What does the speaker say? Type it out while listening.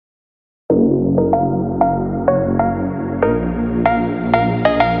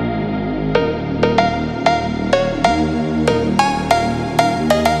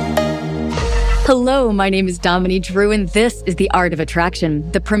Hello, my name is Dominique Drew, and this is The Art of Attraction,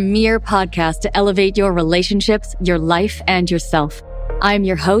 the premier podcast to elevate your relationships, your life, and yourself. I'm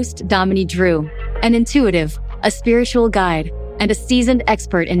your host, Dominique Drew, an intuitive, a spiritual guide, and a seasoned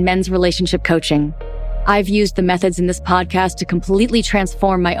expert in men's relationship coaching. I've used the methods in this podcast to completely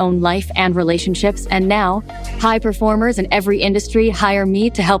transform my own life and relationships, and now high performers in every industry hire me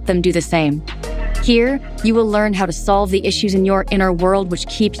to help them do the same. Here, you will learn how to solve the issues in your inner world which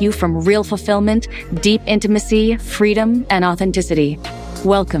keep you from real fulfillment, deep intimacy, freedom, and authenticity.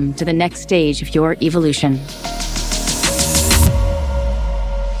 Welcome to the next stage of your evolution.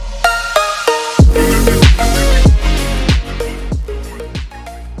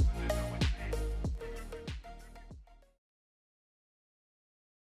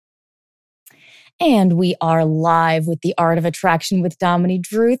 And we are live with The Art of Attraction with Dominique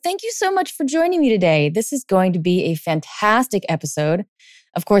Drew. Thank you so much for joining me today. This is going to be a fantastic episode.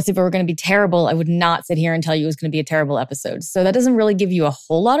 Of course, if it were going to be terrible, I would not sit here and tell you it was going to be a terrible episode. So that doesn't really give you a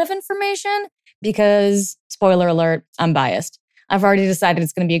whole lot of information because, spoiler alert, I'm biased. I've already decided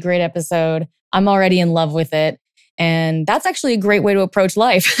it's going to be a great episode. I'm already in love with it. And that's actually a great way to approach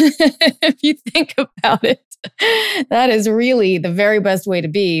life. If you think about it, that is really the very best way to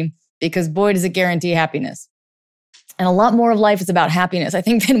be. Because boy, does it guarantee happiness. And a lot more of life is about happiness, I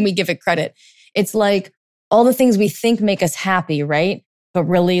think, than we give it credit. It's like all the things we think make us happy, right? But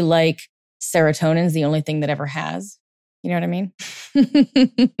really, like, serotonin is the only thing that ever has. You know what I mean?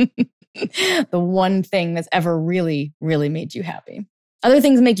 The one thing that's ever really, really made you happy. Other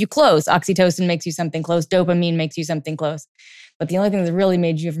things make you close. Oxytocin makes you something close. Dopamine makes you something close. But the only thing that really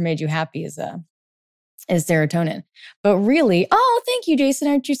ever made you happy is serotonin. But really, thank you, Jason.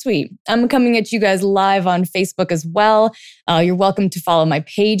 Aren't you sweet? I'm coming at you guys live on Facebook as well. You're welcome to follow my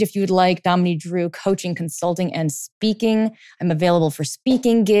page if you would like, Dominique Drew, Coaching, Consulting, and Speaking. I'm available for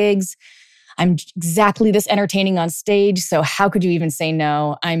speaking gigs. I'm exactly this entertaining on stage, so how could you even say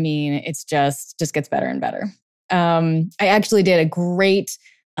no? I mean, it's just gets better and better. I actually did a great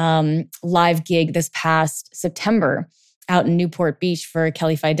live gig this past September out in Newport Beach for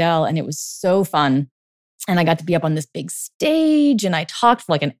Kelly Fidel, and it was so fun. And I got to be up on this big stage and I talked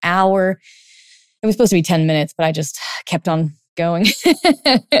for like an hour. It was supposed to be 10 minutes, but I just kept on going.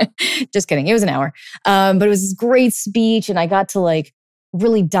 Just kidding. It was an hour. But it was this great speech and I got to like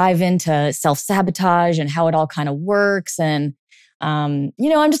really dive into self-sabotage and how it all kind of works. And, I'm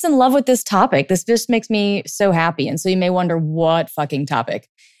just in love with this topic. This just makes me so happy. And so you may wonder what fucking topic.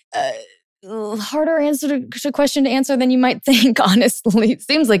 Harder question to answer than you might think, honestly. It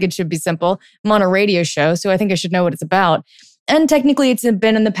seems like it should be simple. I'm on a radio show, so I think I should know what it's about. And technically, it's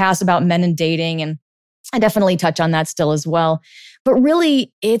been in the past about men and dating, and I definitely touch on that still as well. But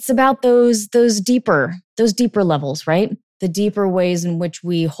really, it's about those deeper levels, right? The deeper ways in which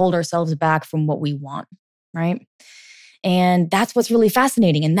we hold ourselves back from what we want, right? And that's what's really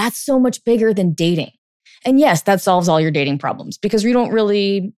fascinating. And that's so much bigger than dating. And yes, that solves all your dating problems because you don't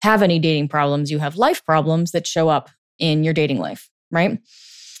really have any dating problems. You have life problems that show up in your dating life, right?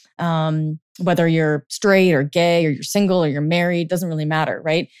 Whether you're straight or gay or you're single or you're married, doesn't really matter,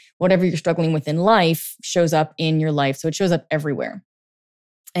 right? Whatever you're struggling with in life shows up in your life. So it shows up everywhere.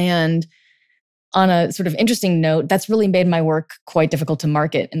 And on a sort of interesting note, that's really made my work quite difficult to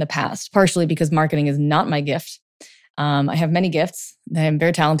market in the past, partially because marketing is not my gift. I have many gifts. I'm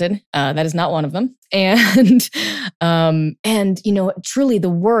very talented. That is not one of them. And truly the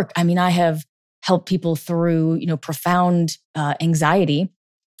work, I have helped people through, profound anxiety.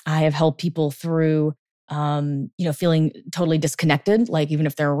 I have helped people through, feeling totally disconnected. Like even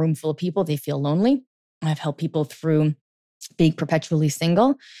if they're a room full of people, they feel lonely. I've helped people through being perpetually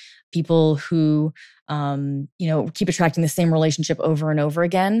single, people who, keep attracting the same relationship over and over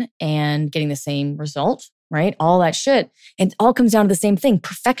again and getting the same result. Right? All that shit. It all comes down to the same thing.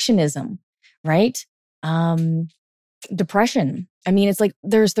 Perfectionism, right? Depression. It's like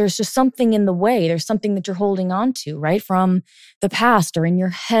there's just something in the way. There's something that you're holding on to, right? From the past or in your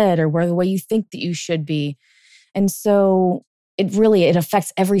head or where the way you think that you should be. And so it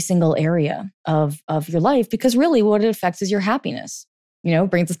affects every single area of your life because really what it affects is your happiness.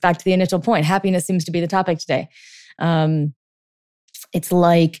 Brings us back to the initial point. Happiness seems to be the topic today. It's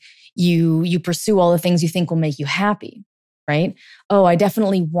like you pursue all the things you think will make you happy, right? Oh, I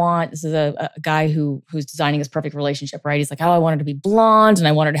definitely want, this is a guy who's designing his perfect relationship, right? He's like, I want her to be blonde and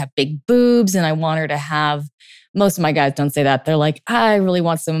I want her to have big boobs and I want her to have, most of my guys don't say that. They're like, I really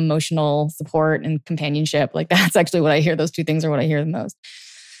want some emotional support and companionship. Like that's actually what I hear. Those two things are what I hear the most.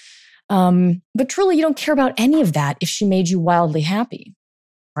 But truly, you don't care about any of that if she made you wildly happy,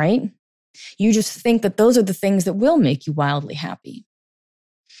 right? You just think that those are the things that will make you wildly happy.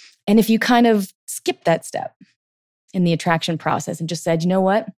 And if you kind of skip that step in the attraction process and just said, you know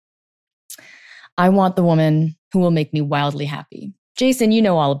what? I want the woman who will make me wildly happy. Jason, you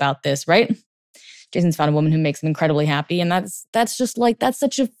know all about this, right? Jason's found a woman who makes him incredibly happy. And that's just like, that's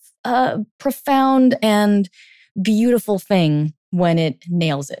such a profound and beautiful thing when it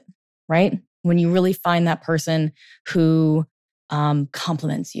nails it, right? When you really find that person who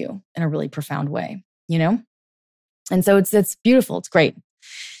compliments you in a really profound way, you know? And so it's beautiful. It's great.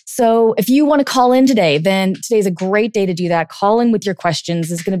 So if you want to call in today, then today's a great day to do that. Call in with your questions.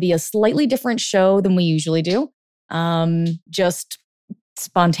 This is going to be a slightly different show than we usually do. Just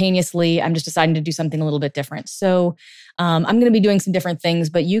spontaneously, I'm just deciding to do something a little bit different. So I'm going to be doing some different things,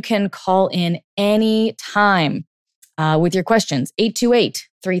 but you can call in any time with your questions.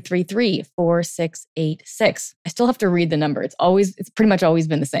 828-333-4686. I still have to read the number. It's pretty much always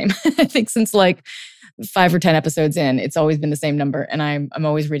been the same. I think since like 5 or 10 episodes in, it's always been the same number. And I'm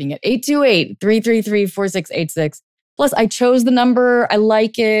always reading it. 828-333-4686. Plus, I chose the number. I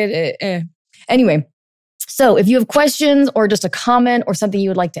like it. Anyway, so if you have questions or just a comment or something you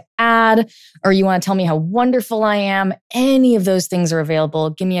would like to add, or you want to tell me how wonderful I am, any of those things are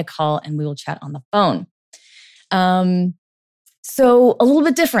available. Give me a call and we will chat on the phone. So a little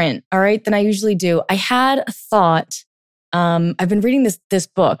bit different, all right, than I usually do. I had a thought. I've been reading this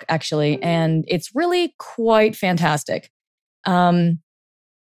book actually, and it's really quite fantastic.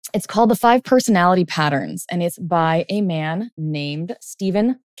 It's called The 5 Personality Patterns, and it's by a man named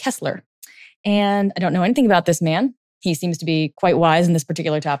Stephen Kessler. And I don't know anything about this man. He seems to be quite wise in this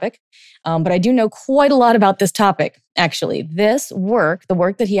particular topic. But I do know quite a lot about this topic, actually. This work, the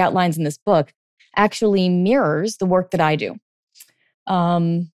work that he outlines in this book, actually mirrors the work that I do.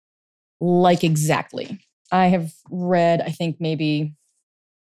 Like exactly. I have read, I think maybe,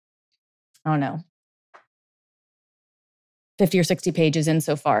 I don't know, 50 or 60 pages in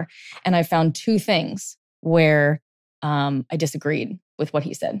so far. And I found 2 things where I disagreed with what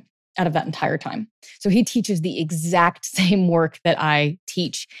he said out of that entire time. So he teaches the exact same work that I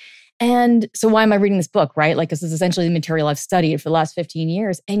teach. And so why am I reading this book, right? Like this is essentially the material I've studied for the last 15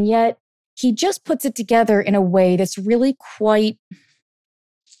 years. And yet he just puts it together in a way that's really quite,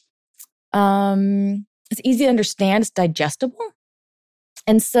 it's easy to understand, it's digestible.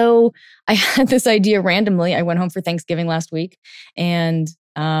 And so I had this idea randomly. I went home for Thanksgiving last week and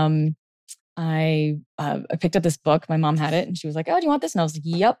I picked up this book. My mom had it and she was like, oh, do you want this? And I was like,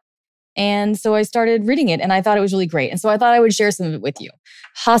 yep. And so I started reading it and I thought it was really great. And so I thought I would share some of it with you,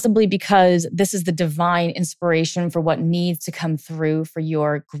 possibly because this is the divine inspiration for what needs to come through for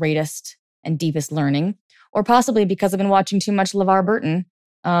your greatest and deepest learning, or possibly because I've been watching too much LeVar Burton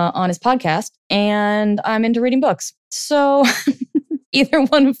on his podcast and I'm into reading books. So either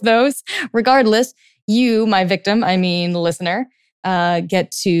one of those, regardless, you, my victim, listener,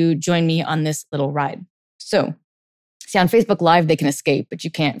 get to join me on this little ride. So see, on Facebook Live, they can escape, but you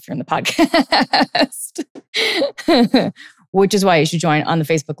can't if you're in the podcast, which is why you should join on the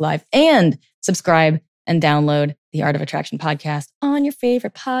Facebook Live and subscribe and download the Art of Attraction podcast on your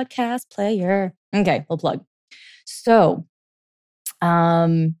favorite podcast player. Okay, little plug. So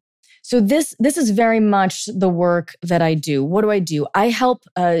this is very much the work that I do. What do? I help,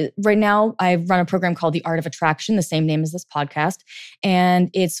 right now, I run a program called The Art of Attraction, the same name as this podcast. And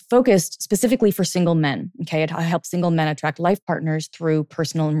it's focused specifically for single men. Okay. I help single men attract life partners through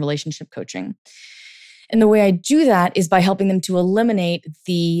personal and relationship coaching. And the way I do that is by helping them to eliminate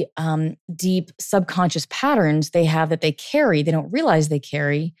the deep subconscious patterns they have that they carry, they don't realize they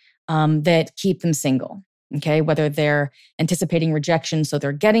carry, that keep them single. Okay, whether they're anticipating rejection, so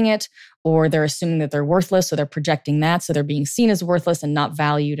they're getting it, or they're assuming that they're worthless, so they're projecting that, so they're being seen as worthless and not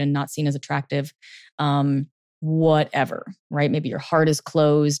valued and not seen as attractive, whatever, right? Maybe your heart is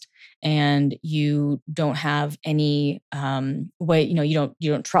closed and you don't have any way, you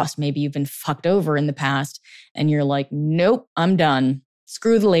don't trust. Maybe you've been fucked over in the past and you're like, nope, I'm done.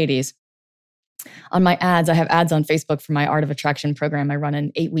 Screw the ladies. On my ads, I have ads on Facebook for my Art of Attraction program. I run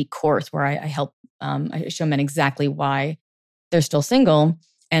an 8-week course where I help, I show men exactly why they're still single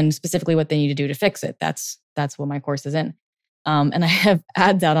and specifically what they need to do to fix it. That's what my course is in. And I have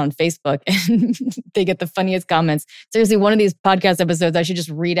ads out on Facebook and they get the funniest comments. Seriously, one of these podcast episodes, I should just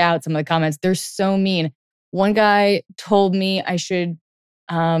read out some of the comments. They're so mean. One guy told me I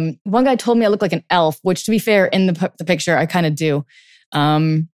look like an elf, which to be fair, in the picture, I kind of do.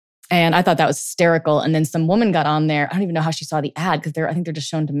 And I thought that was hysterical. And then some woman got on there. I don't even know how she saw the ad because I think they're just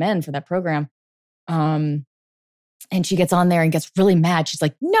shown to men for that program. And she gets on there and gets really mad. She's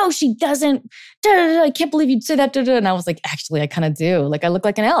like, no, she doesn't. Da, da, da, I can't believe you'd say that. Da, da. And I was like, actually, I kind of do. Like, I look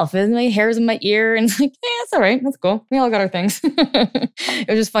like an elf. And my hair's in my ear. And it's like, yeah, it's all right. That's cool. We all got our things. It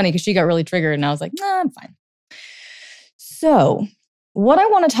was just funny because she got really triggered. And I was like, nah, I'm fine. So what I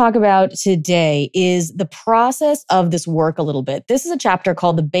want to talk about today is the process of this work a little bit. This is a chapter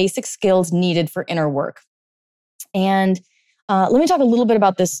called The Basic Skills Needed for Inner Work. And let me talk a little bit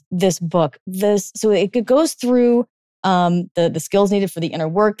about this book. So it goes through the skills needed for the inner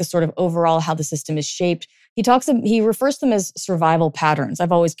work, the sort of overall how the system is shaped. He refers to them as survival patterns.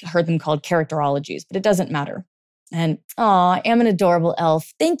 I've always heard them called characterologies, but it doesn't matter. And I am an adorable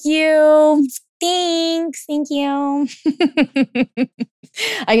elf. Thank you. Thanks. Thank you.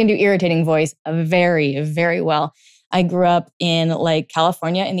 I can do irritating voice very, very well. I grew up in like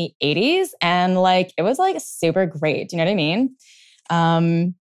California in the 80s and like it was like super great. Do you know what I mean?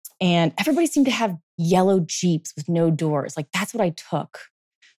 And everybody seemed to have yellow Jeeps with no doors. Like that's what I took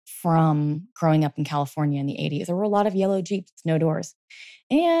from growing up in California in the 80s. There were a lot of yellow Jeeps with no doors.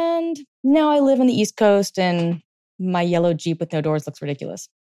 And now I live on the East Coast and my yellow Jeep with no doors looks ridiculous.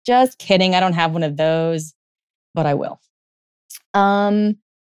 Just kidding. I don't have one of those, but I will.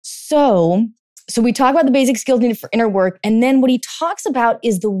 So we talk about the basic skills needed for inner work. And then what he talks about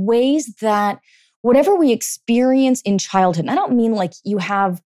is the ways that whatever we experience in childhood, and I don't mean like you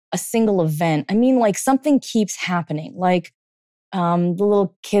have a single event. I mean like something keeps happening. Like the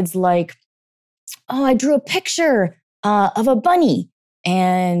little kids like, oh, I drew a picture of a bunny.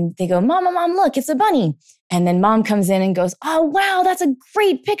 And they go, Mom, look, it's a bunny. And then mom comes in and goes, oh, wow, that's a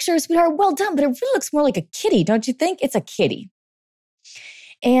great picture, sweetheart. Well done. But it really looks more like a kitty, don't you think? It's a kitty.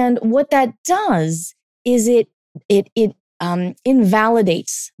 And what that does is it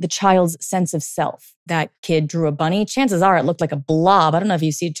invalidates the child's sense of self. That kid drew a bunny. Chances are it looked like a blob. I don't know if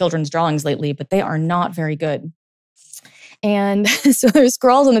you see children's drawings lately, but they are not very good. And so there's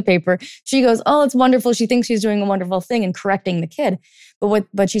scrawls on the paper. She goes, oh, it's wonderful. She thinks she's doing a wonderful thing and correcting the kid. But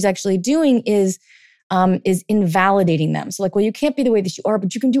what she's actually doing is invalidating them. So like, well, you can't be the way that you are,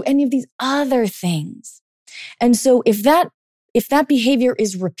 but you can do any of these other things. And so if that behavior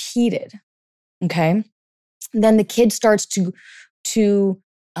is repeated, okay, then the kid starts to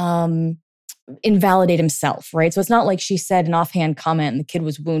invalidate himself, right? So it's not like she said an offhand comment and the kid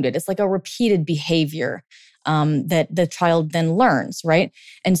was wounded. It's like a repeated behavior that the child then learns, right?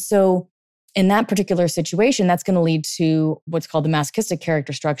 And so in that particular situation, that's going to lead to what's called the masochistic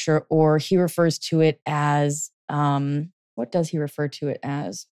character structure, or he refers to it as, what does he refer to it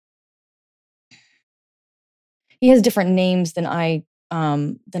as? He has different names than I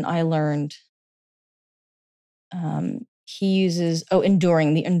learned. He uses, the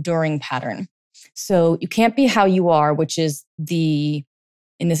enduring pattern. So you can't be how you are, which is in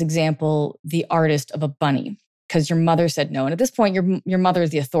this example, the artist of a bunny, because your mother said no. And at this point, your mother is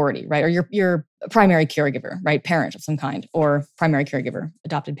the authority, right? Or your primary caregiver, right? Parent of some kind, or primary caregiver,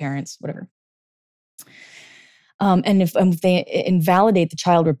 adopted parents, whatever. And if they invalidate the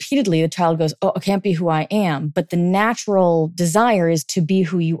child repeatedly, the child goes, oh, I can't be who I am. But the natural desire is to be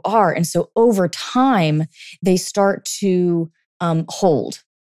who you are. And so over time, they start to hold.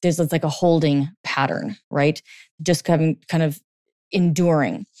 There's like a holding pattern, right? Just kind of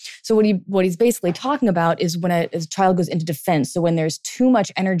enduring. So what he's basically talking about is when a child goes into defense. So when there's too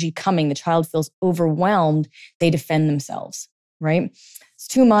much energy coming, the child feels overwhelmed, they defend themselves, right? It's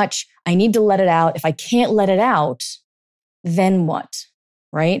too much. I need to let it out. If I can't let it out, then what,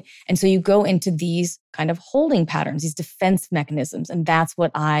 right? And so you go into these kind of holding patterns, these defense mechanisms. And that's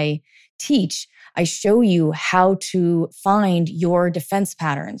what I teach. I show you how to find your defense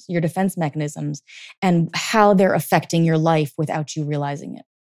patterns, your defense mechanisms, and how they're affecting your life without you realizing it.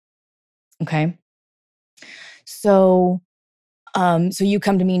 Okay? So you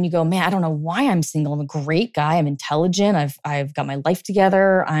come to me and you go, man, I don't know why I'm single. I'm a great guy. I'm intelligent. I've got my life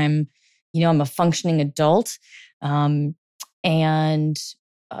together. I'm a functioning adult. There's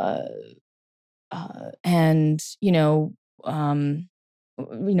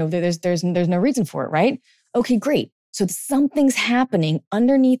no reason for it, right? Okay, great. So something's happening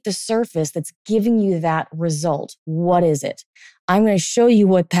underneath the surface that's giving you that result. What is it? I'm going to show you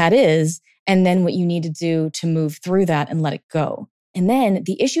what that is, and then what you need to do to move through that and let it go. And then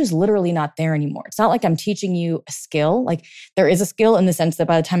the issue is literally not there anymore. It's not like I'm teaching you a skill. Like there is a skill in the sense that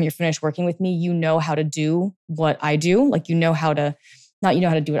by the time you're finished working with me, you know how to do what I do. Like not you know how to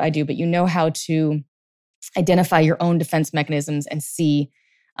do what I do, but you know how to identify your own defense mechanisms and see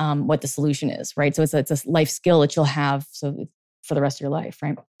what the solution is, right? So it's a life skill that you'll have for the rest of your life,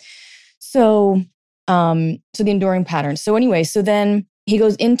 right? So the enduring pattern. So anyway, so then he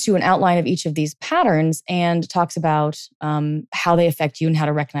goes into an outline of each of these patterns and talks about how they affect you and how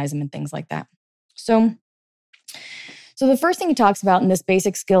to recognize them and things like that. So the first thing he talks about in this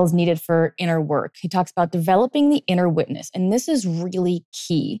basic skills needed for inner work, he talks about developing the inner witness. And this is really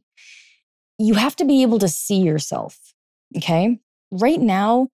key. You have to be able to see yourself, okay? Right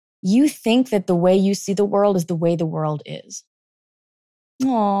now, you think that the way you see the world is the way the world is.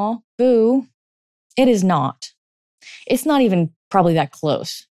 Aw, boo. It is not. It's not even probably that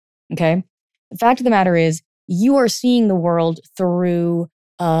close, okay? The fact of the matter is, you are seeing the world through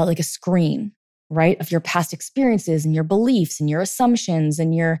like a screen, right? Of your past experiences and your beliefs and your assumptions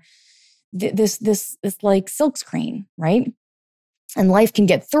and your this like silk screen, right? And life can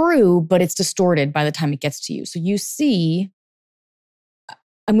get through, but it's distorted by the time it gets to you. So you see,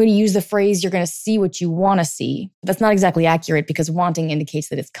 I'm going to use the phrase, you're going to see what you want to see. But that's not exactly accurate because wanting indicates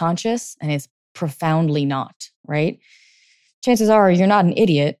that it's conscious and it's profoundly not, right? Chances are you're not an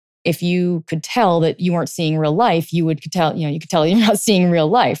idiot. If you could tell that you weren't seeing real life, you could tell you're not seeing real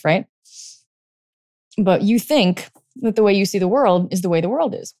life, right? But you think that the way you see the world is the way the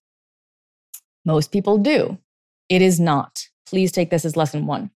world is. Most people do. It is not. Please take this as lesson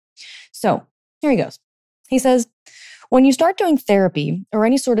 1. So here he goes. He says, when you start doing therapy or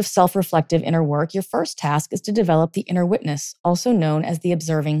any sort of self-reflective inner work, your first task is to develop the inner witness, also known as the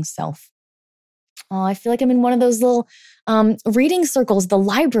observing self. Oh, I feel like I'm in one of those little reading circles, the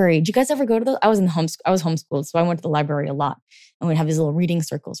library. Did you guys ever go to those? I was homeschooled, so I went to the library a lot. And we'd have these little reading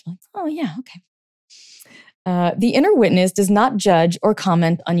circles. We're like, oh yeah, okay. The inner witness does not judge or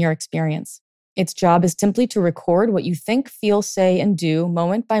comment on your experience. Its job is simply to record what you think, feel, say, and do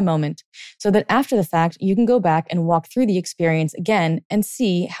moment by moment, so that after the fact, you can go back and walk through the experience again and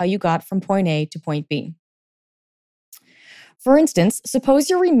see how you got from point A to point B. For instance, suppose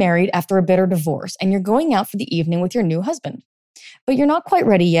you're remarried after a bitter divorce and you're going out for the evening with your new husband. But you're not quite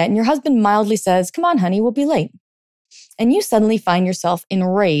ready yet, and your husband mildly says, "Come on, honey, we'll be late." And you suddenly find yourself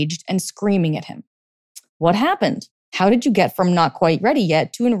enraged and screaming at him. What happened? How did you get from not quite ready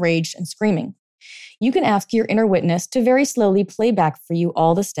yet to enraged and screaming? You can ask your inner witness to very slowly play back for you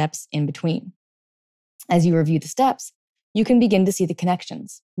all the steps in between. As you review the steps, you can begin to see the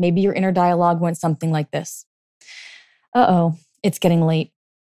connections. Maybe your inner dialogue went something like this. Uh-oh, it's getting late.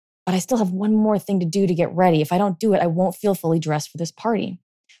 But I still have one more thing to do to get ready. If I don't do it, I won't feel fully dressed for this party.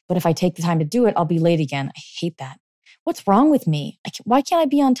 But if I take the time to do it, I'll be late again. I hate that. What's wrong with me? Why can't I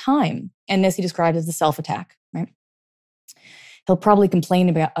be on time? And this he described as the self-attack, right? He'll probably complain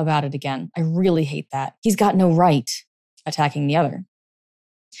about it again. I really hate that. He's got no right attacking the other.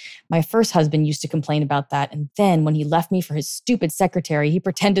 My first husband used to complain about that. And then when he left me for his stupid secretary, he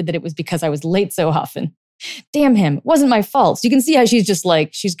pretended that it was because I was late so often. Damn him. It wasn't my fault. So you can see how she's just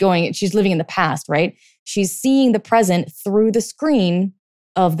like, she's living in the past, right? She's seeing the present through the screen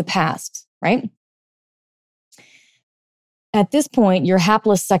of the past, right? At this point, your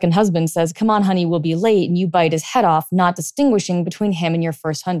hapless second husband says, "Come on, honey, we'll be late." And you bite his head off, not distinguishing between him and your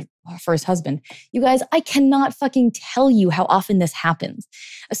first husband. You guys, I cannot fucking tell you how often this happens.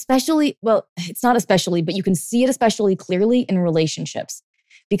 Especially, well, it's not especially, but you can see it especially clearly in relationships.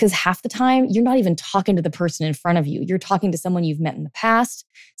 Because half the time, you're not even talking to the person in front of you. You're talking to someone you've met in the past,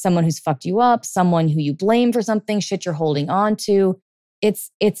 someone who's fucked you up, someone who you blame for something, shit you're holding on to.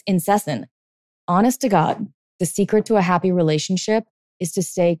 It's incessant. Honest to God. The secret to a happy relationship is to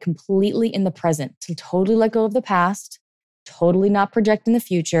stay completely in the present, to totally let go of the past, totally not project in the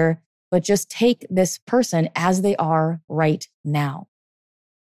future, but just take this person as they are right now.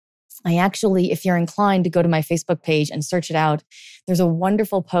 I actually, if you're inclined to go to my Facebook page and search it out, there's a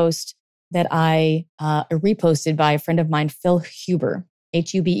wonderful post that I reposted by a friend of mine, Phil Huber,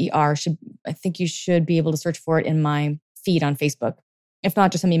 Huber. I think you should be able to search for it in my feed on Facebook. If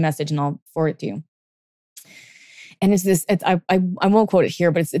not, just send me a message and I'll forward it to you. And I won't quote it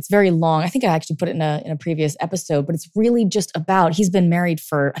here, but it's very long. I think I actually put it in a previous episode, but it's really just about, he's been married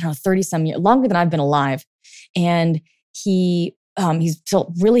for, 30 some years, longer than I've been alive. And he's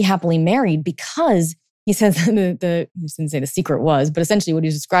still really happily married because he says he didn't say the secret was, but essentially what he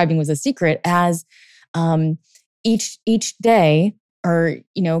was describing was a secret as each day or,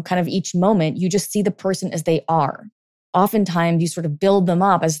 kind of each moment, you just see the person as they are. Oftentimes you sort of build them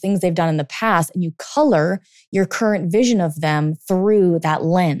up as things they've done in the past and you color your current vision of them through that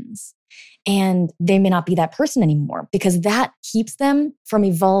lens. And they may not be that person anymore because that keeps them from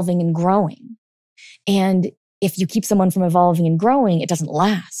evolving and growing. And if you keep someone from evolving and growing, it doesn't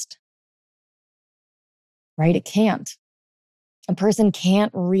last. Right? It can't. A person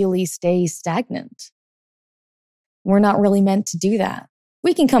can't really stay stagnant. We're not really meant to do that.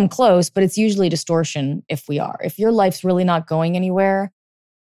 We can come close, but it's usually distortion if we are. If your life's really not going anywhere,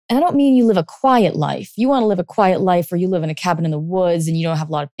 and I don't mean you live a quiet life. You want to live a quiet life where you live in a cabin in the woods and you don't have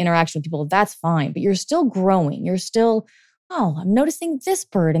a lot of interaction with people, that's fine. But you're still growing. You're still, oh, I'm noticing this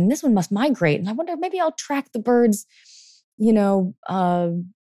bird and this one must migrate. And I wonder, maybe I'll track the birds, where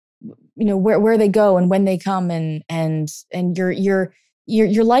they go and when they come, and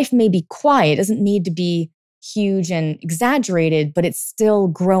your life may be quiet. It doesn't need to be huge and exaggerated, but it's still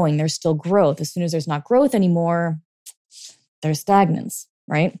growing. There's still growth. As soon as there's not growth anymore, there's stagnance,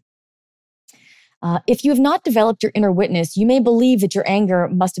 right? If you have not developed your inner witness, you may believe that your anger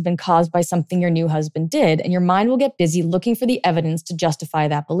must have been caused by something your new husband did, and your mind will get busy looking for the evidence to justify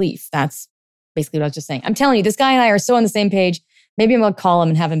that belief. That's basically what I was just saying. I'm telling you, this guy and I are so on the same page. Maybe I'm going to call him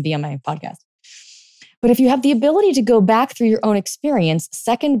and have him be on my podcast. But if you have the ability to go back through your own experience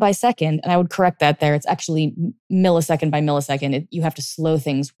second by second, and I would correct that there, it's actually millisecond by millisecond. You have to slow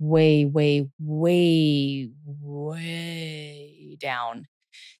things way, way, way, way down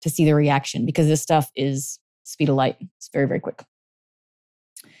to see the reaction, because this stuff is speed of light. It's very, very quick.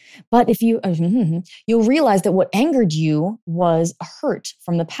 But if you'll realize that what angered you was a hurt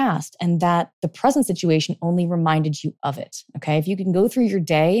from the past, and that the present situation only reminded you of it. Okay. If you can go through your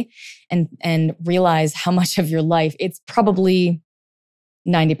day and realize how much of your life, it's probably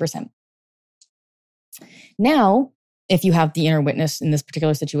 90%. Now, if you have the inner witness in this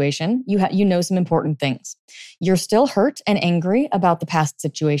particular situation, you know some important things. You're still hurt and angry about the past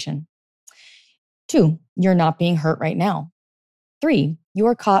situation. 2, you're not being hurt right now. 3, you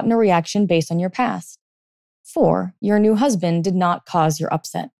are caught in a reaction based on your past. 4, your new husband did not cause your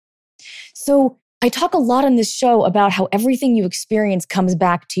upset. So I talk a lot on this show about how everything you experience comes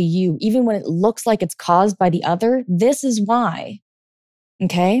back to you, even when it looks like it's caused by the other. This is why,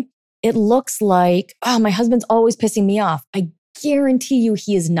 okay? It looks like, oh, my husband's always pissing me off. I guarantee you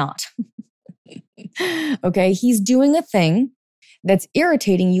he is not. Okay? He's doing a thing that's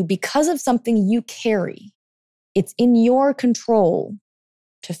irritating you because of something you carry. It's in your control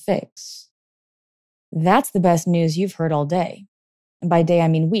to fix. That's the best news you've heard all day. And by day, I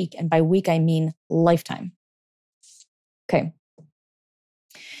mean week. And by week, I mean lifetime. Okay.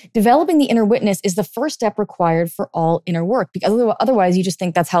 Developing the inner witness is the first step required for all inner work, because otherwise you just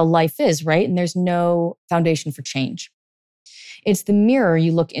think that's how life is, right? And there's no foundation for change. It's the mirror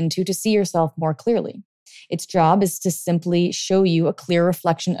you look into to see yourself more clearly. Its job is to simply show you a clear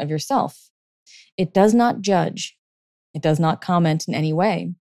reflection of yourself. It does not judge. It does not comment in any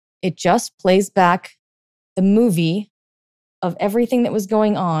way. It just plays back the movie of everything that was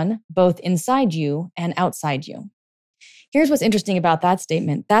going on, both inside you and outside you. Here's what's interesting about that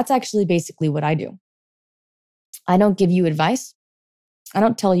statement. That's actually basically what I do. I don't give you advice. I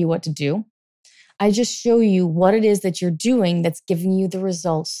don't tell you what to do. I just show you what it is that you're doing that's giving you the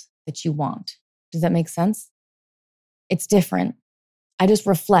results that you want. Does that make sense? It's different. I just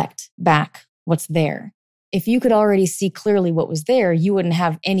reflect back what's there. If you could already see clearly what was there, you wouldn't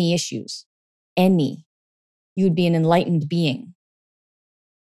have any issues. Any. You would be an enlightened being.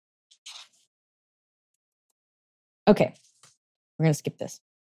 Okay. We're going to skip this.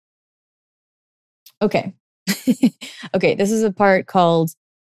 Okay. Okay. This is a part called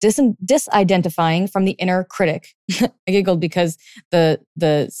disidentifying from the inner critic. I giggled because the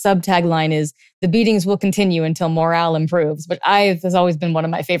sub-tagline is, the beatings will continue until morale improves. But has always been one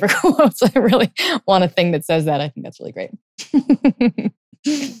of my favorite quotes. I really want a thing that says that. I think that's really great.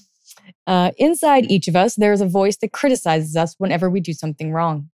 Inside each of us, there is a voice that criticizes us whenever we do something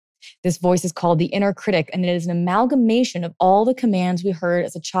wrong. This voice is called the inner critic, and it is an amalgamation of all the commands we heard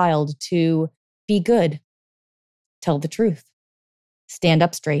as a child to be good, tell the truth, stand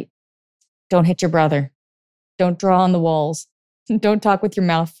up straight, don't hit your brother, don't draw on the walls, don't talk with your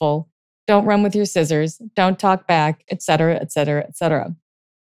mouth full, don't run with your scissors, don't talk back, etc., etc., etc.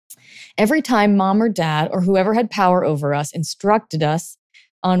 Every time mom or dad or whoever had power over us instructed us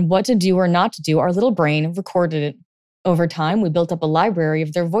on what to do or not to do, our little brain recorded it. Over time, we built up a library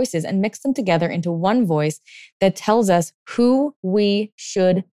of their voices and mixed them together into one voice that tells us who we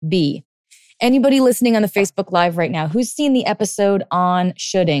should be. Anybody listening on the Facebook Live right now, who's seen the episode on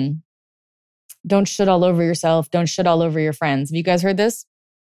shoulding? Don't should all over yourself. Don't should all over your friends. Have you guys heard this?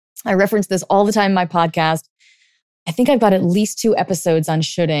 I reference this all the time in my podcast. I think I've got at least 2 episodes on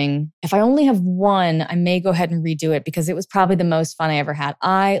shoulding. If I only have 1, I may go ahead and redo it because it was probably the most fun I ever had.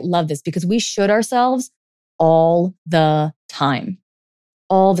 I love this because we should ourselves all the time.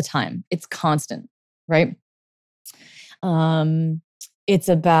 All the time. It's constant, right? It's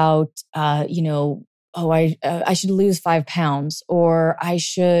about, I should lose 5 pounds, or I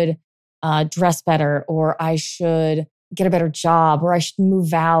should dress better, or I should get a better job, or I should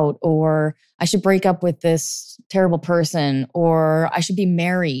move out, or I should break up with this terrible person, or I should be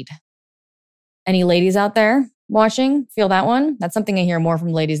married. Any ladies out there watching feel that one? That's something I hear more from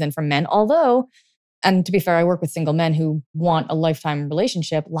ladies than from men. Although, and to be fair, I work with single men who want a lifetime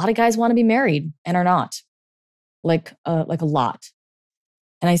relationship. A lot of guys want to be married and are not, like a lot.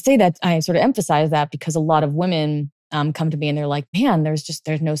 And I say that, I sort of emphasize that because a lot of women come to me and they're like, man, there's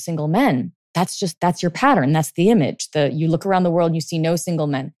no single men. That's your pattern. That's the image. You look around the world and you see no single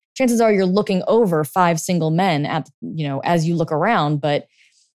men. Chances are you're looking over 5 single men as you look around, but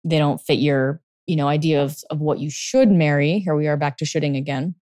they don't fit your, idea of what you should marry. Here we are back to shoulding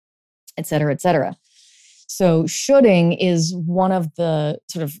again, et cetera, et cetera. So shoulding is one of the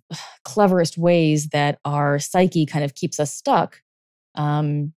sort of cleverest ways that our psyche kind of keeps us stuck,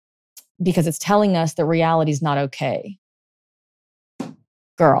 because it's telling us that reality is not okay.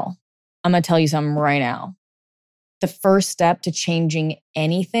 Girl, I'm going to tell you something right now. The first step to changing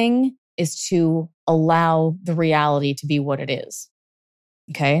anything is to allow the reality to be what it is.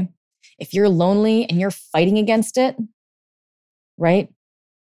 Okay? If you're lonely and you're fighting against it, right?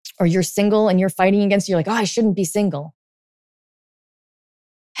 Or you're single and you're fighting against it, you're like, oh, I shouldn't be single.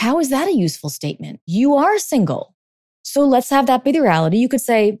 How is that a useful statement? You are single. So let's have that be the reality. You could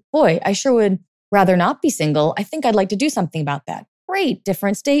say, boy, I sure would rather not be single. I think I'd like to do something about that. Great,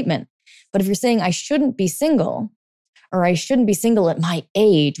 different statement. But if you're saying I shouldn't be single, or I shouldn't be single at my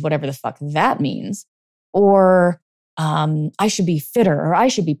age, whatever the fuck that means, or I should be fitter, or I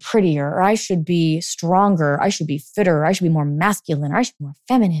should be prettier, or I should be stronger, I should be fitter, or I should be more masculine, or I should be more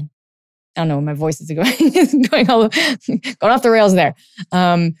feminine. I don't know, my voice is going off the rails there.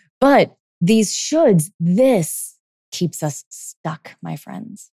 But these shoulds, this keeps us stuck, my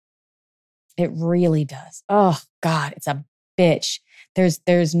friends. It really does. Oh God, it's a bitch.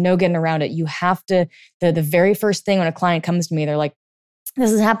 There's no getting around it. You have to, the very first thing when a client comes to me, they're like,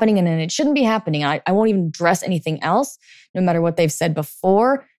 this is happening and it shouldn't be happening. I won't even address anything else, no matter what they've said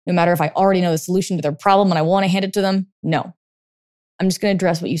before, no matter if I already know the solution to their problem and I want to hand it to them. No, I'm just going to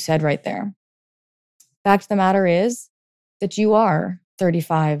address what you said right there. Fact of the matter is that you are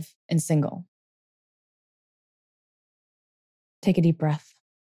 35 and single. Take a deep breath.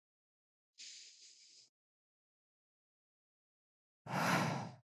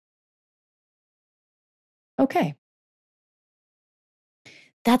 Okay.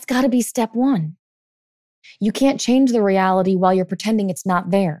 That's got to be step one. You can't change the reality while you're pretending it's not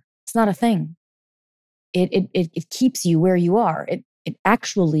there. It's not a thing. It keeps you where you are. It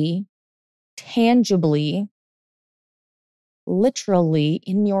actually, tangibly, literally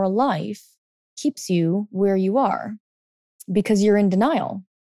in your life keeps you where you are because you're in denial.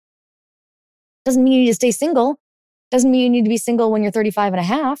 Doesn't mean you need to stay single. Doesn't mean you need to be single when you're 35 and a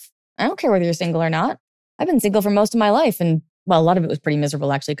half. I don't care whether you're single or not. I've been single for most of my life. And well, a lot of it was pretty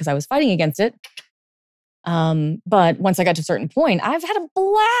miserable actually because I was fighting against it. But once I got to a certain point, I've had a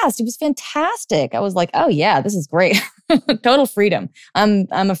blast. It was fantastic. I was like, oh yeah, this is great. Total freedom. I'm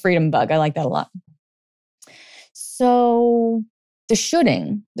a freedom bug. I like that a lot. So the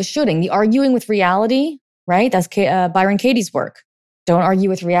shoulding, the arguing with reality, right? That's Byron Katie's work. Don't argue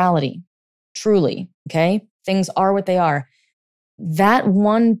with reality. Truly, okay? Things are what they are. That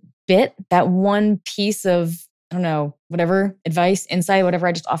one bit, that one piece of, I don't know, whatever advice, insight, whatever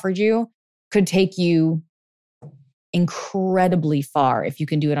I just offered you could take you incredibly far if you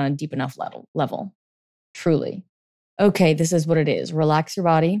can do it on a deep enough level. Truly. Okay, this is what it is. Relax your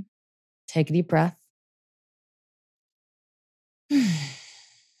body. Take a deep breath.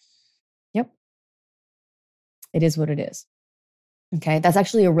 Yep. It is what it is. Okay, that's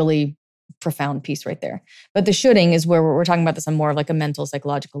actually a really profound piece right there. But the shoulding is where we're talking about this on more of like a mental,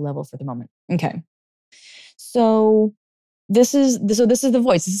 psychological level for the moment. Okay. So this is the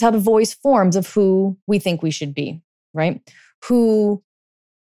voice. This is how the voice forms of who we think we should be, right? Who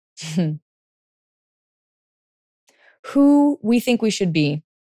we think we should be.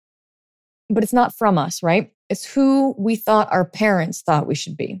 But it's not from us, right? It's who we thought our parents thought we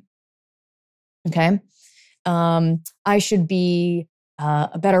should be. Okay? I should be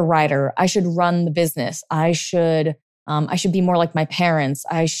a better writer. I should run the business. I should be more like my parents.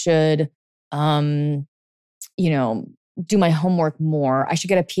 I should, do my homework more. I should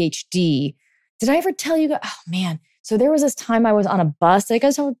get a PhD. Did I ever tell you? Oh man. So there was this time I was on a bus. Did I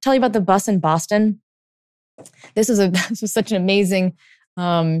guys tell you about the bus in Boston? This was such an amazing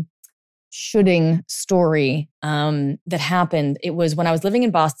shoulding story that happened. It was when I was living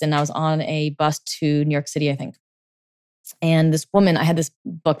in Boston. I was on a bus to New York City, I think. And this woman, I had this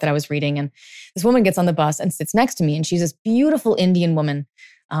book that I was reading, and this woman gets on the bus and sits next to me. And she's this beautiful Indian woman,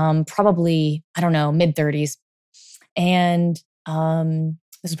 probably, I don't know, mid-30s. And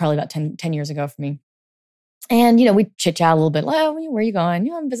this was probably about 10 years ago for me. And, we chit chat a little bit. Well, where are you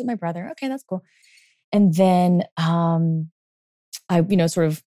going? I'm visit my brother. Okay, that's cool. And then I, sort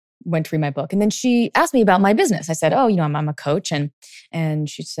of went to read my book. And then she asked me about my business. I said, oh, I'm a coach. And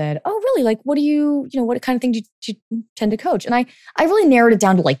she said, oh, really? Like, what do what kind of thing do you tend to coach? And I really narrowed it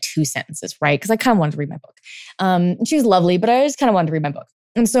down to like 2 sentences, right? Because I kind of wanted to read my book. And she was lovely, but I just kind of wanted to read my book.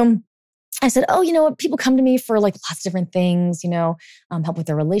 And so I said, oh, people come to me for like lots of different things, help with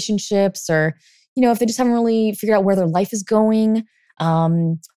their relationships, or, if they just haven't really figured out where their life is going,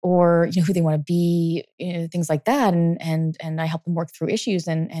 or who they want to be, things like that, and I help them work through issues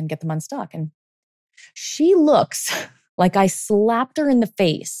and get them unstuck. And she looks like I slapped her in the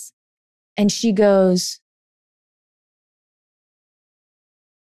face, and she goes,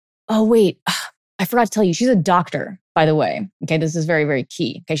 "Oh wait, I forgot to tell you, she's a doctor, by the way. Okay, this is very, very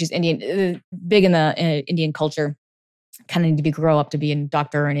key. Okay, she's Indian, big in the Indian culture. Kind of need to grow up to be a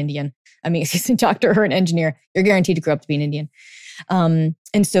doctor or an Indian. I mean, excuse me, doctor or an engineer. You're guaranteed to grow up to be an Indian." And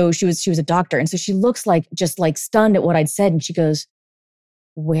so she was a doctor. And so she looks like just like stunned at what I'd said. And she goes,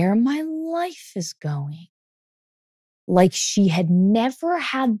 "Where my life is going." Like she had never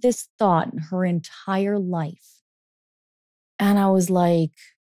had this thought in her entire life. And I was like,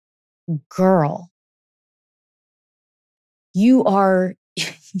 girl, you're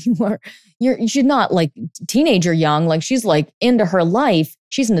not like teenager young. Like she's like into her life.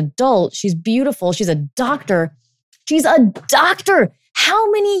 She's an adult. She's beautiful. She's a doctor. She's a doctor.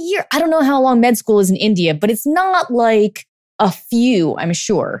 How many years? I don't know how long med school is in India, but it's not like a few, I'm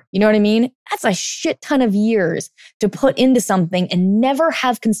sure. You know what I mean? That's a shit ton of years to put into something and never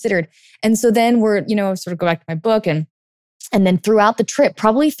have considered. And so then we're, sort of go back to my book and then throughout the trip,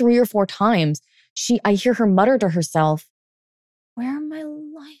 probably 3 or 4 times, I hear her mutter to herself, "Where my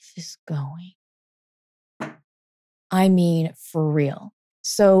life is going." I mean, for real.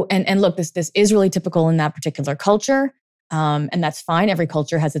 So, and look, this is really typical in that particular culture. And that's fine. Every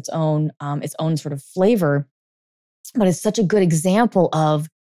culture has its own sort of flavor, but it's such a good example of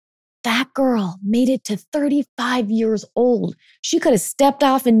that girl made it to 35 years old. She could have stepped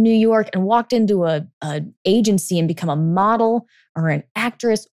off in New York and walked into an agency and become a model or an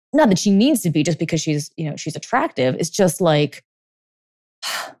actress. Not that she needs to be just because she's attractive. It's just like,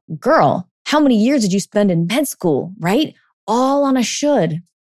 girl, how many years did you spend in med school, right? All on a should.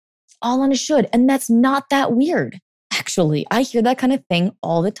 And that's not that weird. Actually, I hear that kind of thing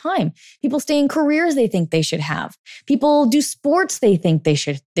all the time. People stay in careers they think they should have. People do sports they think they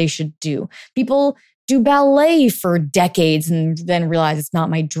should do. People do ballet for decades and then realize it's not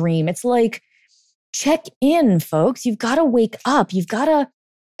my dream. It's like, check in, folks. You've got to wake up. You've got to,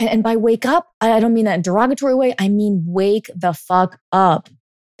 and by wake up, I don't mean that in a derogatory way. I mean, wake the fuck up.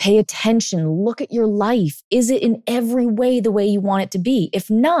 Pay attention. Look at your life. Is it in every way the way you want it to be? If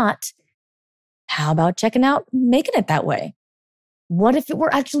not, how about checking out making it that way? What if it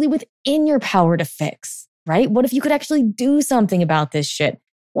were actually within your power to fix, right? What if you could actually do something about this shit?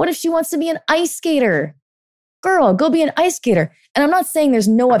 What if she wants to be an ice skater? Girl, go be an ice skater. And I'm not saying there's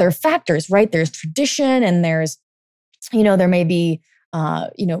no other factors, right? There's tradition and there's, there may be,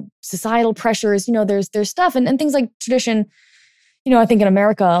 societal pressures, there's stuff and things like tradition. I think in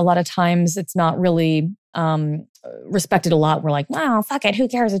America, a lot of times it's not really respected a lot. We're like, wow, fuck it. Who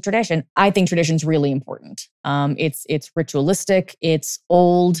cares? It's tradition. I think tradition's really important. It's ritualistic. It's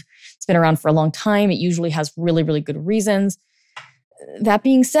old. It's been around for a long time. It usually has really, really good reasons. That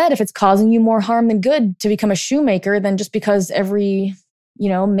being said, if it's causing you more harm than good to become a shoemaker, then just because every,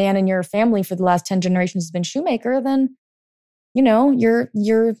 man in your family for the last 10 generations has been shoemaker, then,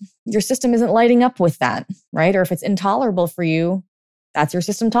 your system isn't lighting up with that, right? Or if it's intolerable for you, that's your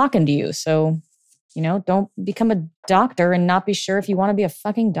system talking to you. So, don't become a doctor and not be sure if you want to be a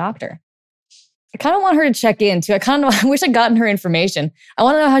fucking doctor. I kind of want her to check in too. I wish I'd gotten her information. I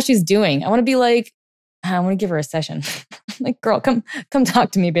want to know how she's doing. I want to be like, I want to give her a session. Like, girl, come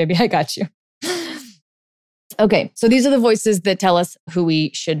talk to me, baby. I got you. Okay, so these are the voices that tell us who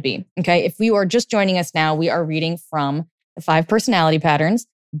we should be. Okay, if you are just joining us now, we are reading from The 5 Personality Patterns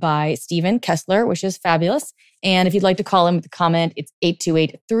by Stephen Kessler, which is fabulous. And if you'd like to call in with a comment, it's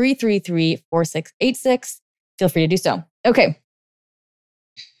 828-333-4686. Feel free to do so. Okay.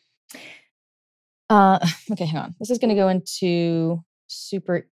 Okay, hang on. This is going to go into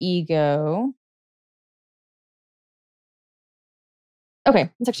super ego. Okay,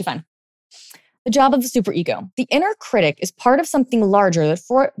 that's actually fine. The job of the superego. The inner critic is part of something larger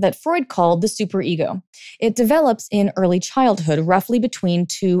that Freud called the superego. It develops in early childhood, roughly between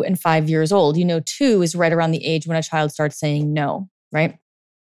 2 and 5 years old. 2 is right around the age when a child starts saying no, right?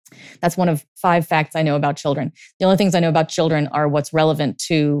 That's one of 5 facts I know about children. The only things I know about children are what's relevant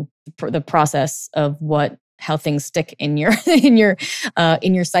to the process of how things stick in your in your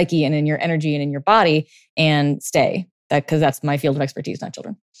psyche and in your energy and in your body and stay. Because that's my field of expertise, not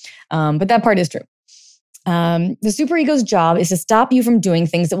children. But that part is true. The superego's job is to stop you from doing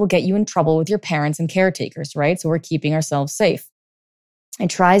things that will get you in trouble with your parents and caretakers, right? So we're keeping ourselves safe. It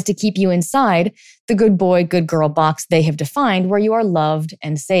tries to keep you inside the good boy, good girl box they have defined where you are loved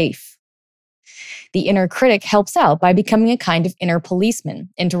and safe. The inner critic helps out by becoming a kind of inner policeman,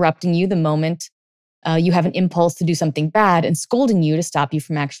 interrupting you the moment you have an impulse to do something bad and scolding you to stop you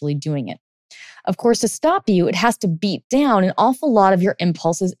from actually doing it. Of course, to stop you, it has to beat down an awful lot of your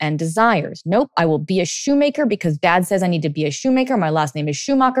impulses and desires. Nope, I will be a shoemaker because dad says I need to be a shoemaker. My last name is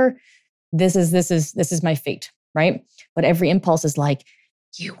Schumacher. This is my fate, right? But every impulse is like,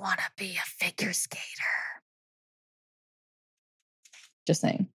 you want to be a figure skater. Just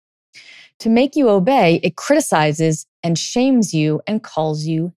saying. To make you obey, it criticizes and shames you and calls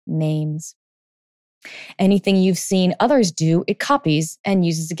you names. Anything you've seen others do, it copies and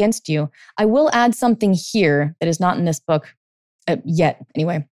uses against you. I will add something here that is not in this book yet,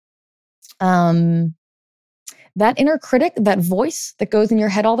 anyway. That inner critic, that voice that goes in your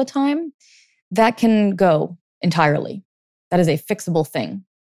head all the time, that can go entirely. That is a fixable thing.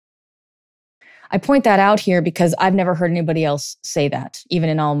 I point that out here because I've never heard anybody else say that, even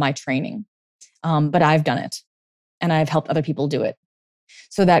in all my training. But I've done it, and I've helped other people do it.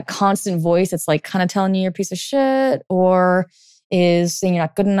 So that constant voice that's like kind of telling you you're a piece of shit, or is saying you're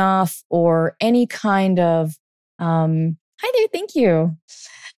not good enough, or any kind of, hi there, thank you.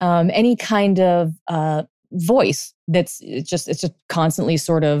 Any kind of voice it's just constantly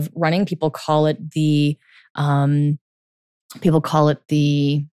sort of running. People call it the,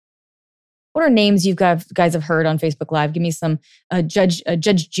 what are names you guys have heard on Facebook Live? Give me some.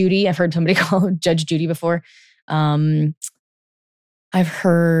 Judge Judy. I've heard somebody call it Judge Judy before. I've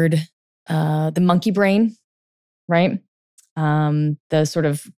heard the monkey brain, right? The sort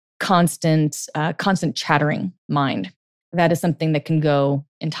of constant chattering mind. That is something that can go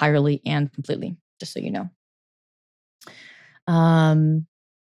entirely and completely, just so you know.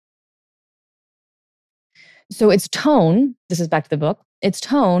 So its tone, this is back to the book, its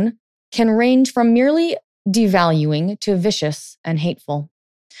tone can range from merely devaluing to vicious and hateful.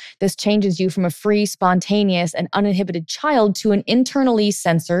 This changes you from a free, spontaneous, and uninhibited child to an internally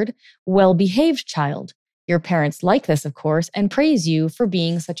censored, well-behaved child. Your parents like this, of course, and praise you for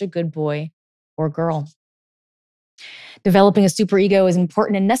being such a good boy or girl. Developing a superego is an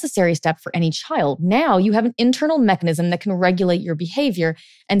important and necessary step for any child. Now you have an internal mechanism that can regulate your behavior,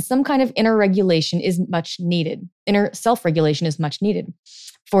 and some kind of inner regulation is much needed. Inner self-regulation is much needed.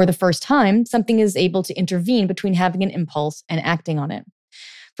 For the first time, something is able to intervene between having an impulse and acting on it.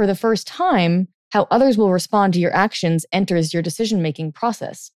 For the first time, how others will respond to your actions enters your decision-making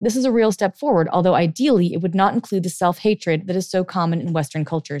process. This is a real step forward, although ideally it would not include the self-hatred that is so common in Western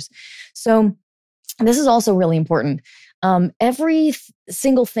cultures. So this is also really important. Every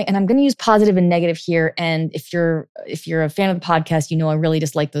single thing, and I'm going to use positive and negative here. And if you're a fan of the podcast, you know I really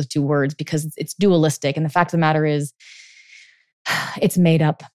dislike those two words because it's dualistic. And the fact of the matter is, it's made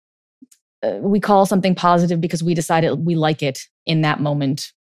up. We call something positive because we decided we like it in that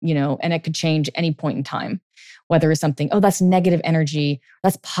moment, and it could change any point in time. Whether it's something, oh, that's negative energy,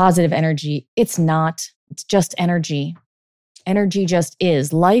 that's positive energy. It's not. It's just energy. Energy just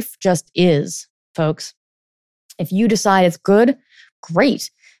is. Life just is, folks. If you decide it's good, great.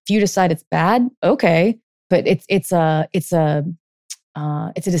 If you decide it's bad, okay. But it's a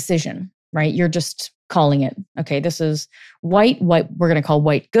decision, right? You're just calling it. Okay, this is white. We're going to call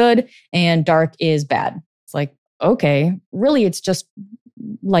white good, and dark is bad. It's like, okay, really, it's just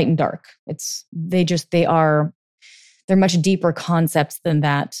light and dark. They're much deeper concepts than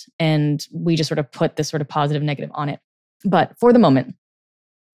that, and we just sort of put this sort of positive, negative on it. But for the moment,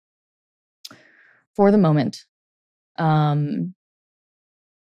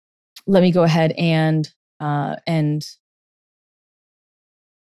 let me go ahead and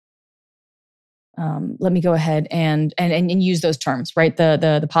use those terms, right?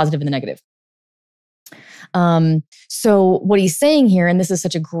 The positive and the negative. So what he's saying here, and this is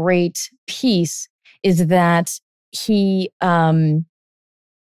such a great piece, is that he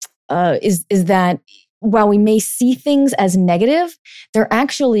is that while we may see things as negative, they're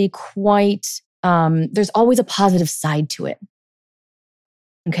actually quite there's always a positive side to it.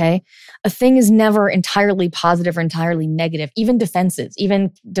 Okay. A thing is never entirely positive or entirely negative. Even defenses,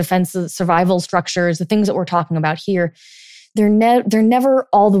 survival structures, the things that we're talking about here, they're never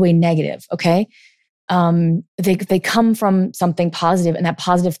all the way negative. Okay. they come from something positive, and that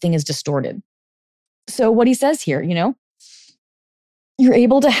positive thing is distorted. So what he says here, you're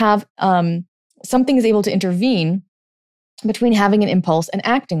able to have, something is able to intervene between having an impulse and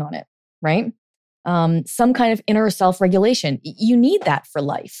acting on it, right? Some kind of inner self-regulation. You need that for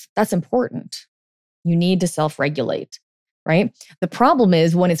life. That's important. You need to self-regulate, right? The problem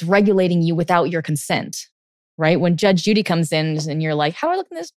is when it's regulating you without your consent, right? When Judge Judy comes in and you're like, how do I look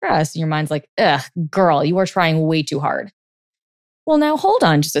in this dress? And your mind's like, ugh, girl, you are trying way too hard. Well, now hold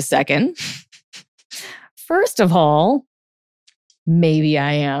on just a second. First of all, maybe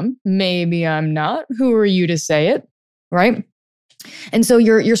I am, maybe I'm not. Who are you to say it, right? And so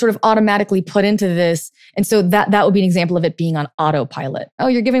you're sort of automatically put into this. And so that would be an example of it being on autopilot. Oh,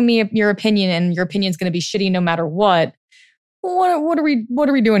 you're giving me your opinion, and your opinion's going to be shitty no matter what. What are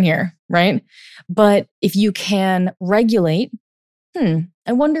we doing here, right? But if you can regulate, I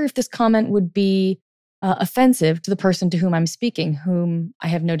wonder if this comment would be offensive to the person to whom I'm speaking, whom I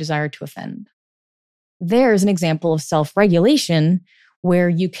have no desire to offend. There's an example of self-regulation where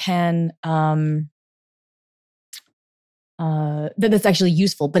you can, that's actually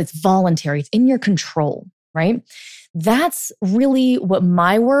useful, but it's voluntary. It's in your control, right? That's really what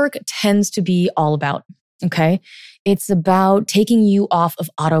my work tends to be all about, okay? It's about taking you off of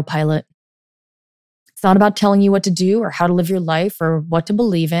autopilot. It's not about telling you what to do or how to live your life or what to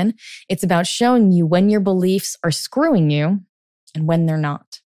believe in. It's about showing you when your beliefs are screwing you and when they're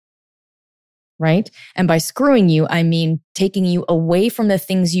not. Right? And by screwing you, I mean taking you away from the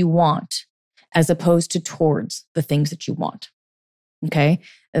things you want as opposed to towards the things that you want. Okay?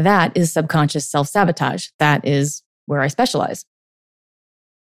 That is subconscious self-sabotage. That is where I specialize.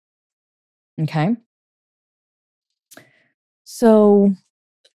 Okay? So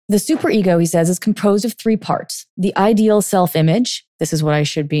the superego, he says, is composed of 3 parts: the ideal self-image, this is what I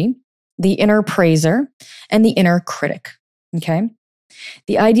should be, the inner praiser, and the inner critic. Okay?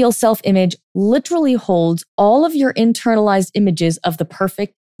 The ideal self-image literally holds all of your internalized images of the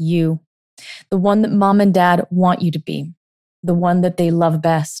perfect you, the one that mom and dad want you to be, the one that they love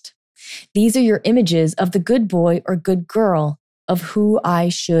best. These are your images of the good boy or good girl of who I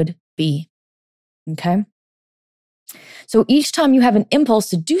should be. Okay? So each time you have an impulse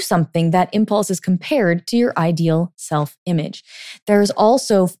to do something, that impulse is compared to your ideal self-image. There's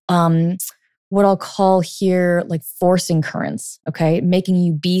also what I'll call here like forcing currents, okay? Making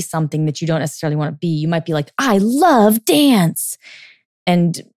you be something that you don't necessarily want to be. You might be like, I love dance.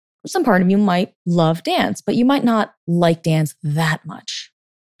 And some part of you might love dance, but you might not like dance that much.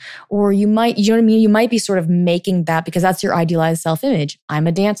 Or you might, you know what I mean? You might be sort of making that because that's your idealized self-image. I'm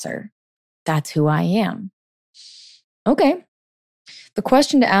a dancer. That's who I am. Okay. The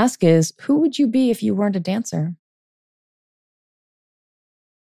question to ask is, who would you be if you weren't a dancer?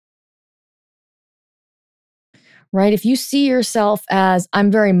 Right? If you see yourself as,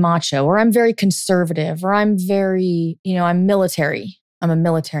 I'm very macho, or I'm very conservative, or I'm very, I'm military. I'm a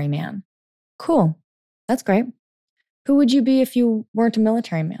military man. Cool. That's great. Who would you be if you weren't a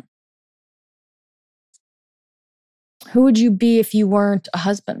military man? Who would you be if you weren't a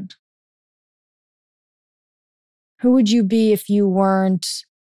husband? Who would you be if you weren't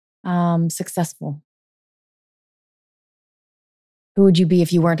successful? Who would you be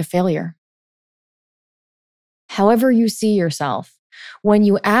if you weren't a failure? However you see yourself, when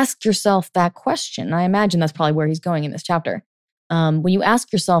you ask yourself that question, I imagine that's probably where he's going in this chapter. When you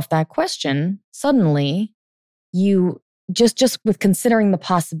ask yourself that question, suddenly you, just with considering the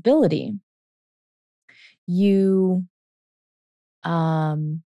possibility, you,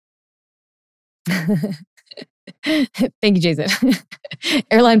 thank you, Jason.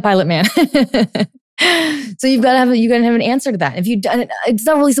 Airline pilot man. So you gotta have an answer to that. If you, it's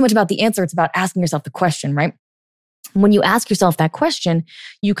not really so much about the answer, it's about asking yourself the question, right? When you ask yourself that question,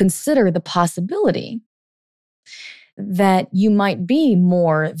 you consider the possibility that you might be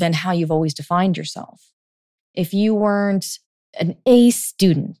more than how you've always defined yourself. If you weren't an A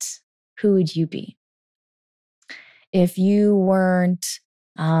student, who would you be? If you weren't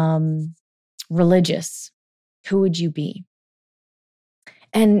religious, who would you be?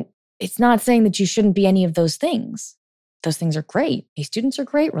 And it's not saying that you shouldn't be any of those things. Those things are great. A students are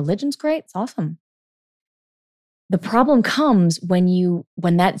great. Religion's great. It's awesome. The problem comes when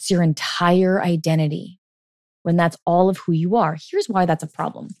that's your entire identity, when that's all of who you are. Here's why that's a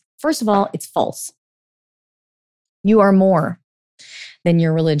problem. First of all, it's false. You are more than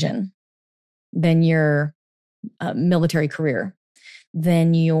your religion, than your military career,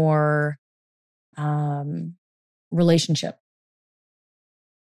 than your relationship,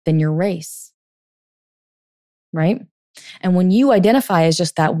 than your race, right? And when you identify as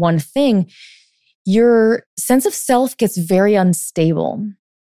just that one thing, your sense of self gets very unstable,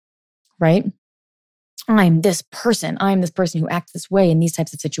 right? I'm this person who acts this way in these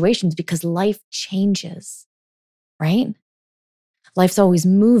types of situations because life changes, right? Life's always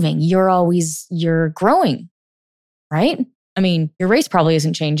moving. You're growing, right? I mean, your race probably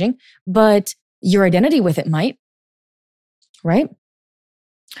isn't changing, but your identity with it might, right?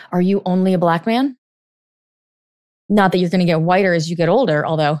 Are you only a Black man? Not that you're going to get whiter as you get older,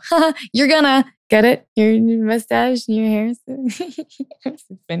 although you're going to get it. Your mustache and your hair.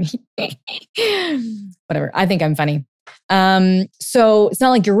 So funny. Whatever. I think I'm funny. So it's not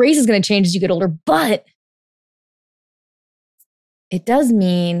like your race is going to change as you get older, but it does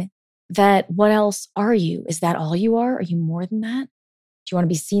mean that what else are you? Is that all you are? Are you more than that? Do you want to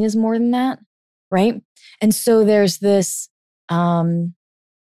be seen as more than that? Right? And so there's this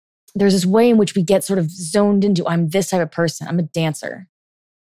way in which we get sort of zoned into, I'm this type of person. I'm a dancer.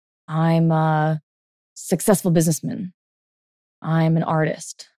 I'm a successful businessman. I'm an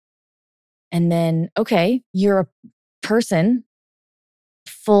artist. And then, okay, you're a person,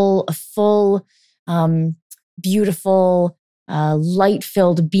 a full, beautiful,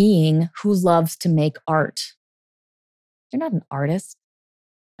 light-filled being who loves to make art. You're not an artist.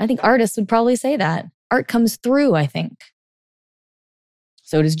 I think artists would probably say that. Art comes through, I think.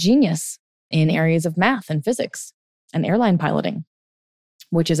 So does genius in areas of math and physics and airline piloting,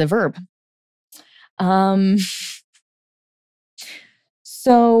 which is a verb.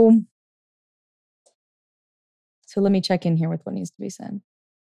 So let me check in here with what needs to be said.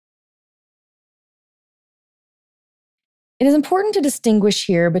 It is important to distinguish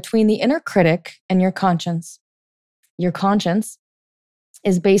here between the inner critic and your conscience. Your conscience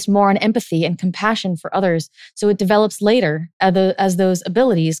is based more on empathy and compassion for others, so it develops later as those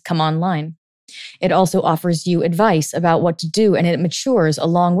abilities come online. It also offers you advice about what to do, and it matures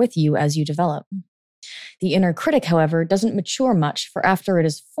along with you as you develop. The inner critic, however, doesn't mature much, for after it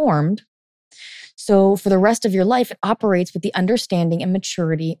is formed, so for the rest of your life, it operates with the understanding and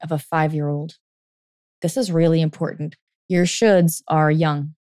maturity of a 5-year-old. This is really important. Your shoulds are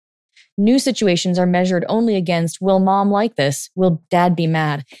young. New situations are measured only against, will mom like this? Will dad be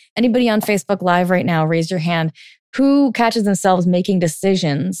mad? Anybody on Facebook Live right now, raise your hand. Who catches themselves making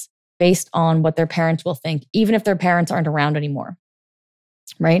decisions based on what their parents will think, even if their parents aren't around anymore,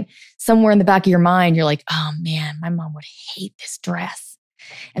 right? Somewhere in the back of your mind, you're like, oh man, my mom would hate this dress.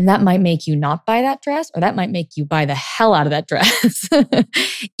 And that might make you not buy that dress, or that might make you buy the hell out of that dress.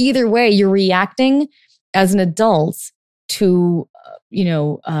 Either way, you're reacting as an adult to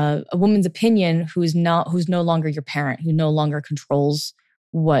a woman's opinion who's no longer your parent, who no longer controls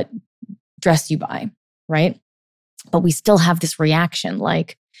what dress you buy, right? But we still have this reaction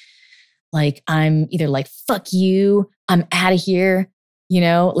like I'm either like, fuck you, I'm out of here,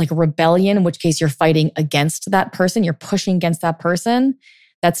 like a rebellion, in which case you're fighting against that person, you're pushing against that person.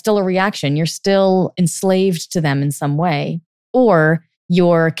 That's still a reaction. You're still enslaved to them in some way, or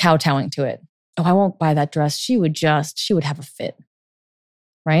you're kowtowing to it. Oh, I won't buy that dress. She would have a fit,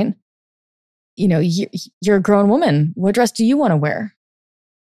 right? You're a grown woman. What dress do you want to wear?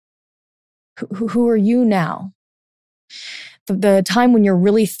 Who are you now? The time when you're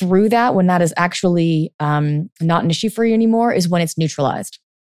really through that, when that is actually not an issue for you anymore, is when it's neutralized.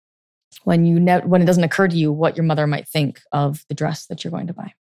 When it doesn't occur to you what your mother might think of the dress that you're going to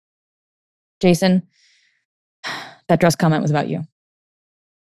buy. Jason, that dress comment was about you.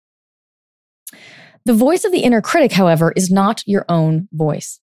 The voice of the inner critic, however, is not your own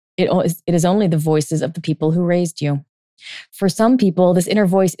voice. It is only the voices of the people who raised you. For some people, this inner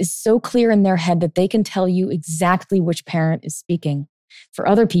voice is so clear in their head that they can tell you exactly which parent is speaking. For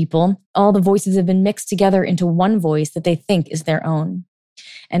other people, all the voices have been mixed together into one voice that they think is their own.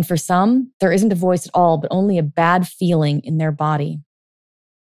 And for some, there isn't a voice at all, but only a bad feeling in their body,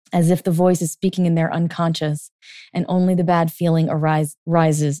 as if the voice is speaking in their unconscious, and only the bad feeling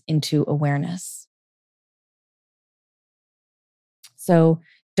rises into awareness. So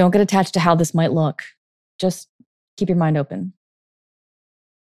don't get attached to how this might look. Just keep your mind open.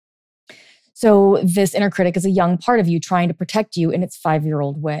 So this inner critic is a young part of you trying to protect you in its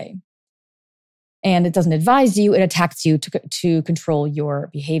 5-year-old way. And it doesn't advise you, it attacks you to control your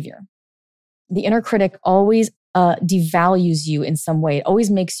behavior. The inner critic always devalues you in some way. It always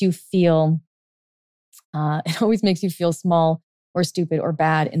makes you feel small or stupid or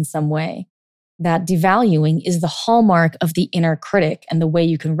bad in some way. That devaluing is the hallmark of the inner critic and the way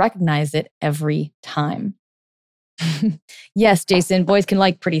you can recognize it every time. Yes, Jason, boys can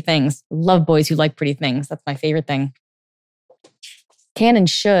like pretty things. Love boys who like pretty things. That's my favorite thing. Can and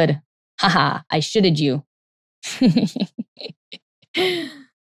should. Haha, I shoulded you.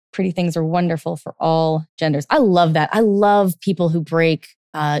 Pretty things are wonderful for all genders. I love that. I love people who break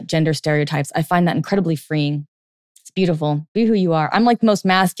gender stereotypes. I find that incredibly freeing. It's beautiful. Be who you are. I'm like the most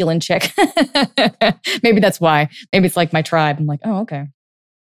masculine chick. Maybe that's why. Maybe it's like my tribe. I'm like, oh, okay.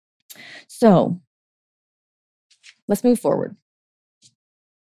 So let's move forward.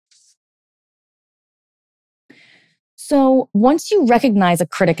 So once you recognize a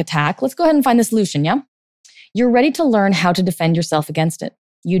critic attack, let's go ahead and find the solution, yeah? You're ready to learn how to defend yourself against it.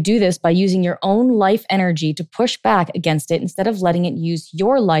 You do this by using your own life energy to push back against it instead of letting it use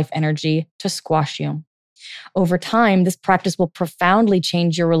your life energy to squash you. Over time, this practice will profoundly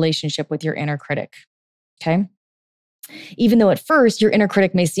change your relationship with your inner critic, okay? Even though at first your inner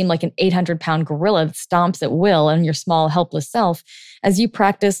critic may seem like an 800-pound gorilla that stomps at will on your small, helpless self, as you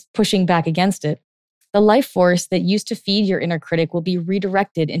practice pushing back against it, the life force that used to feed your inner critic will be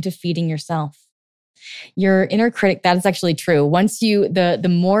redirected into feeding yourself. Your inner critic, that is actually true. Once you, the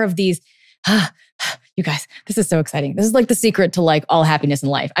more of these, you guys, this is so exciting. This is like the secret to like all happiness in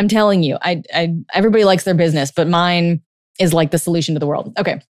life. I'm telling you, everybody likes their business, but mine is like the solution to the world.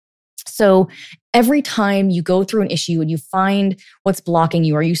 Okay. So every time you go through an issue and you find what's blocking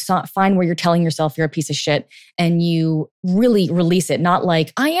you, or you find where you're telling yourself you're a piece of shit, and you really release it, not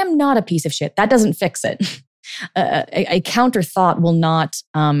like, I am not a piece of shit. That doesn't fix it. A counter thought will not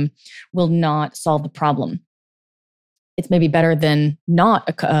solve the problem. It's maybe better than not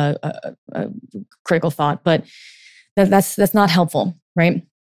a critical thought, but that's not helpful, right?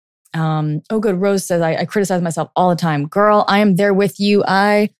 Oh, good. Rose says, I criticize myself all the time. Girl, I am there with you.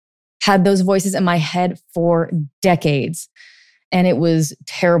 I had those voices in my head for decades, and it was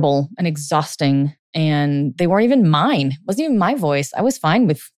terrible and exhausting, and they weren't even mine. It wasn't even my voice. I was fine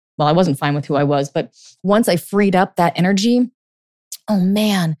with, well, I wasn't fine with who I was, but once I freed up that energy, oh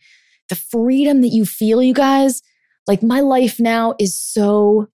man, the freedom that you feel, you guys, like my life now is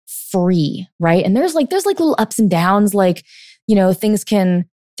so free, right? And there's like little ups and downs, like, you know, things can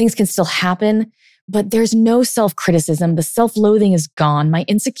still happen, but there's no self-criticism. The self-loathing is gone. My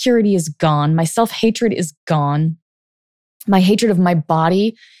insecurity is gone. My self-hatred is gone. My hatred of my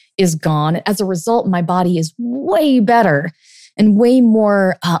body is gone. As a result, my body is way better and way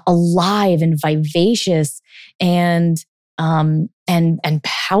more alive and vivacious and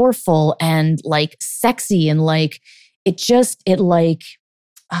powerful and like sexy, and like it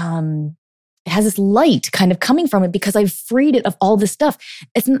has this light kind of coming from it because I've freed it of all this stuff.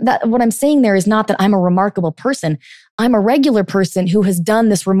 It's that what I'm saying there is not that I'm a remarkable person. I'm a regular person who has done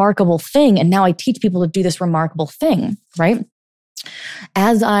this remarkable thing, and now I teach people to do this remarkable thing, right?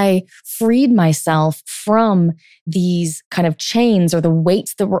 As I freed myself from these kind of chains or the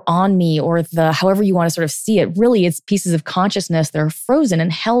weights that were on me, or the however you want to sort of see it, really it's pieces of consciousness that are frozen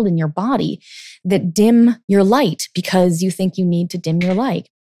and held in your body that dim your light because you think you need to dim your light.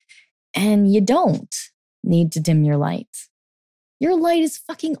 And you don't need to dim your light. Your light is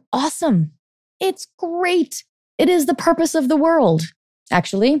fucking awesome. It's great. It is the purpose of the world,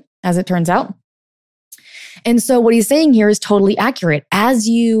 actually, as it turns out. And so what he's saying here is totally accurate. As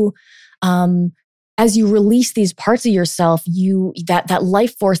you release these parts of yourself, that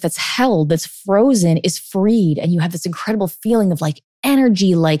life force that's held, that's frozen, is freed. And you have this incredible feeling of like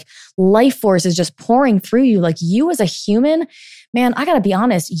energy, like life force is just pouring through you. Like you as a human, man, I gotta be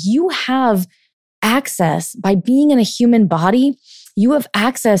honest, you have access, by being in a human body, you have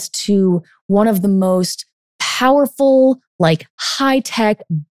access to one of the most powerful, like high-tech,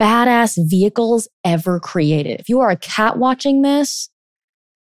 badass vehicles ever created. If you are a cat watching this,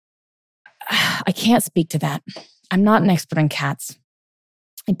 I can't speak to that. I'm not an expert on cats.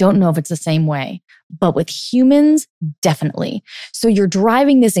 I don't know if it's the same way, but with humans, definitely. So you're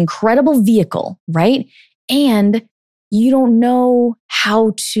driving this incredible vehicle, right? And you don't know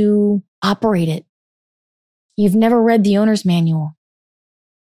how to operate it. You've never read the owner's manual.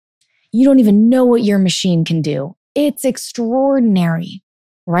 You don't even know what your machine can do. It's extraordinary,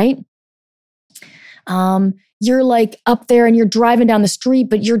 right? You're like up there and you're driving down the street,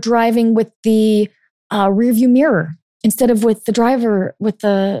 but you're driving with the rearview mirror instead of with the driver with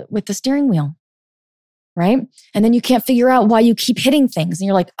the steering wheel, right? And then you can't figure out why you keep hitting things, and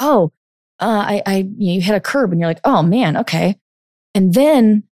you're like, oh, you hit a curb, and you're like, oh man, okay. And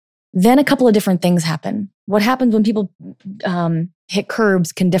then a couple of different things happen. What happens when people hit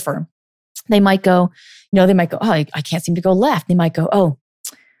curbs can differ. They might go, oh, I can't seem to go left. They might go, oh,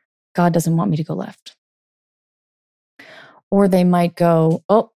 God doesn't want me to go left. Or they might go,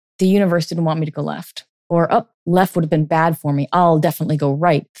 oh, the universe didn't want me to go left. Or, oh, left would have been bad for me. I'll definitely go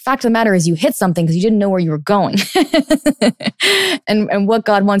right. The fact of the matter is you hit something because you didn't know where you were going. And what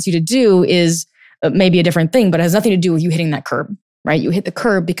God wants you to do is maybe a different thing, but it has nothing to do with you hitting that curb. right? You hit the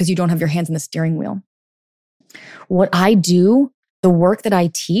curb because you don't have your hands on the steering wheel. What I do, the work that I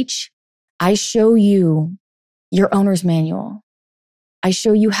teach, I show you your owner's manual. I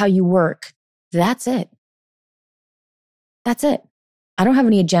show you how you work. That's it. That's it. I don't have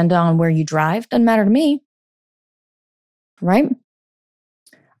any agenda on where you drive. Doesn't matter to me, right?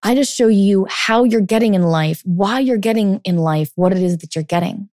 I just show you how you're getting in life, why you're getting in life, what it is that you're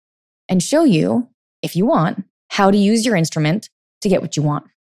getting, and show you, if you want, how to use your instrument to get what you want.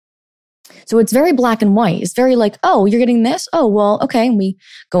 So it's very black and white. It's very like, oh, you're getting this? Oh, well, okay. And we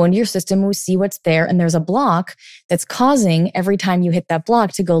go into your system and we see what's there. And there's a block that's causing every time you hit that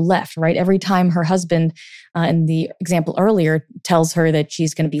block to go left, right? Every time her husband, in the example earlier, tells her that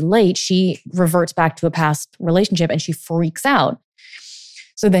she's going to be late, she reverts back to a past relationship and she freaks out.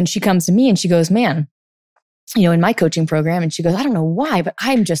 So then she comes to me and she goes, man, in my coaching program, and she goes, I don't know why, but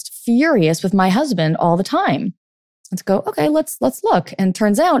I'm just furious with my husband all the time. Let's go, okay, let's look. And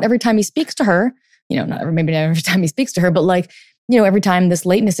turns out every time he speaks to her, maybe not every time he speaks to her, but every time this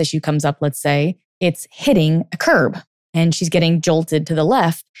lateness issue comes up, let's say, it's hitting a curb and she's getting jolted to the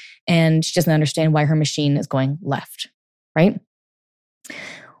left and she doesn't understand why her machine is going left, right?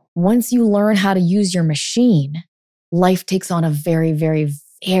 Once you learn how to use your machine, life takes on a very, very,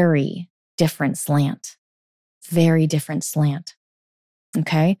 very different slant. Very different slant.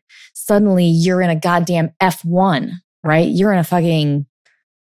 Okay. Suddenly you're in a goddamn F1, right? You're in a fucking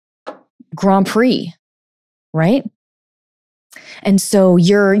Grand Prix, right? And so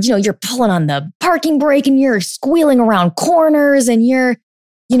you're pulling on the parking brake and you're squealing around corners and you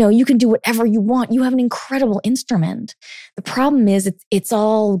can do whatever you want. You have an incredible instrument. The problem is it's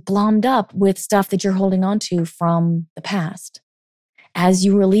all glommed up with stuff that you're holding on to from the past. As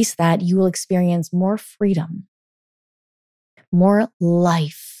you release that, you will experience more freedom, more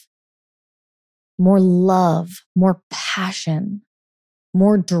life, more love, more passion,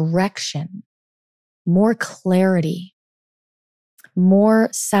 more direction, more clarity, more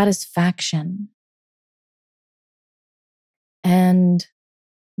satisfaction, and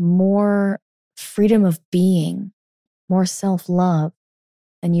more freedom of being, more self-love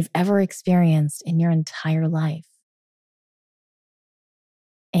than you've ever experienced in your entire life.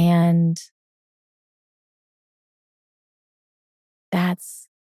 And that's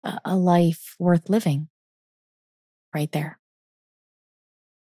a life worth living right there.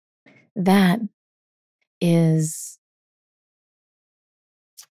 That is,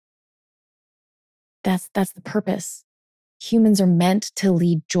 that's the purpose. Humans are meant to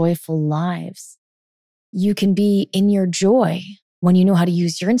lead joyful lives. You can be in your joy when you know how to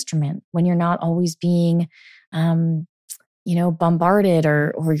use your instrument, when you're not always being, bombarded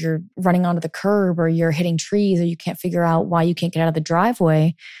or you're running onto the curb or you're hitting trees or you can't figure out why you can't get out of the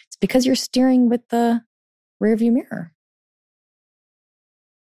driveway. It's because you're steering with the rearview mirror.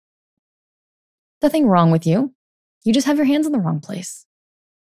 Nothing wrong with you. You just have your hands in the wrong place.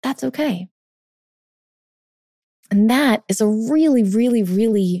 That's okay. And that is a really, really,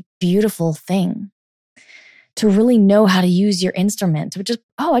 really beautiful thing. To really know how to use your instrument. To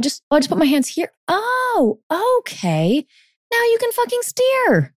I just put my hands here. Oh, okay. Now you can fucking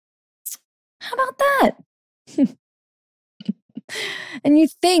steer. How about that? And you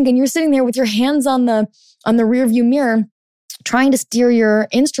think, and you're sitting there with your hands on the rear view mirror, trying to steer your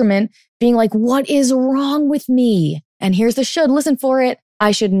instrument, being like, what is wrong with me? And here's the should. Listen for it.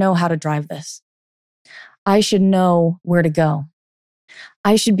 I should know how to drive this. I should know where to go.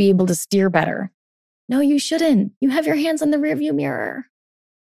 I should be able to steer better. No, you shouldn't. You have your hands on the rearview mirror.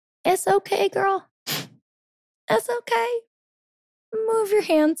 It's okay, girl. It's okay. Move your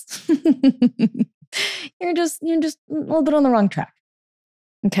hands. You're just a little bit on the wrong track.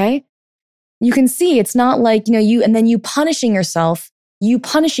 Okay? You can see it's not like, you punishing yourself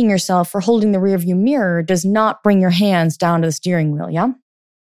for holding the rearview mirror does not bring your hands down to the steering wheel, yeah?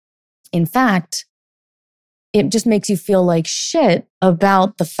 In fact, it just makes you feel like shit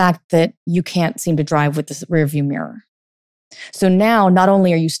about the fact that you can't seem to drive with this rearview mirror. So now, not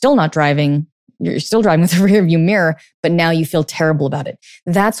only are you still not driving, you're still driving with the rearview mirror, but now you feel terrible about it.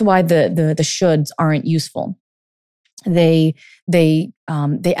 That's why the shoulds aren't useful. They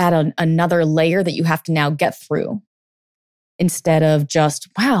add another layer that you have to now get through instead of just,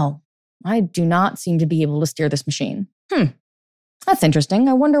 wow, I do not seem to be able to steer this machine. That's interesting.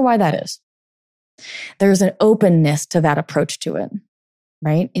 I wonder why that is. There's an openness to that approach to it,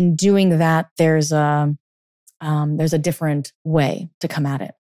 right? In doing that, there's a different way to come at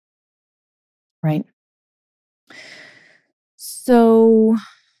it, right? So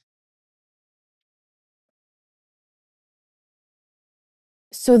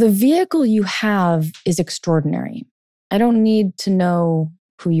the vehicle you have is extraordinary. I don't need to know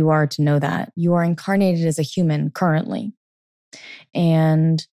who you are to know that. You are incarnated as a human currently.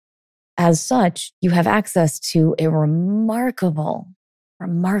 And as such, you have access to a remarkable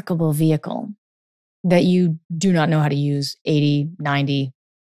vehicle that you do not know how to use 80, 90,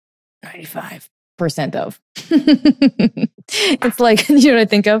 95% of. It's like, you know what I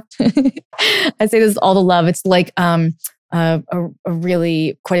think of? I say this is all the love. It's like a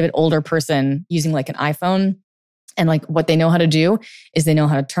really quite a bit older person using like an iPhone. And like what they know how to do is they know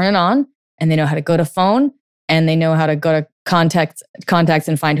how to turn it on, and they know how to go to phone, and they know how to go to contacts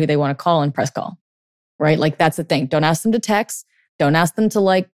and find who they want to call and press call, right? Like that's the thing. Don't ask them to text. Don't ask them to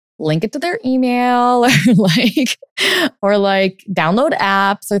like link it to their email or like download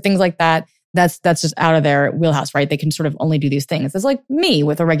apps or things like that. That's just out of their wheelhouse, right? They can sort of only do these things. It's like me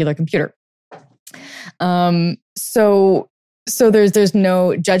with a regular computer. So there's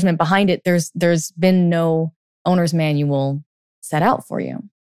no judgment behind it. There's been no owner's manual set out for you,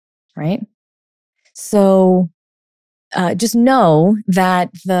 right? So just know that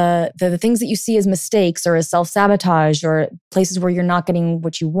the things that you see as mistakes or as self-sabotage or places where you're not getting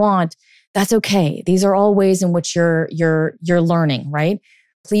what you want, that's okay. These are all ways in which you're learning, right?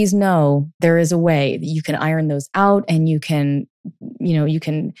 Please know there is a way that you can iron those out, and you can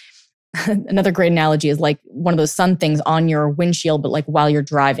another great analogy is like one of those sun things on your windshield, but like while you're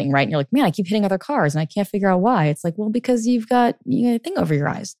driving, right? And you're like, man, I keep hitting other cars and I can't figure out why. It's like, well, because you got a thing over your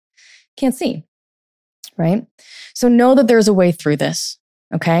eyes. Can't see, right? So know that there's a way through this,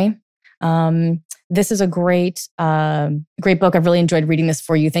 okay? This is a great book. I've really enjoyed reading this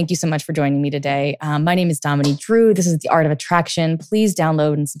for you. Thank you so much for joining me today. My name is Dominique Drew. This is The Art of Attraction. Please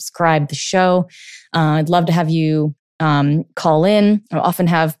download and subscribe to the show. I'd love to have you call in. I often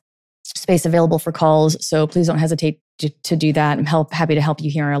have space available for calls, so please don't hesitate to do that. I'm happy to help you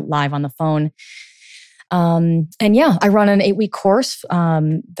here live on the phone. And yeah, I run an 8-week course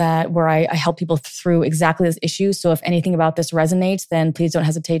where I help people through exactly this issue. So if anything about this resonates, then please don't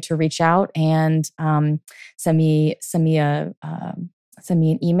hesitate to reach out and send me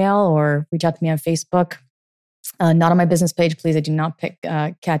an email or reach out to me on Facebook. Not on my business page, please. I do not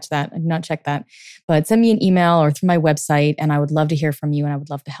catch that. I do not check that. But send me an email or through my website, and I would love to hear from you, and I would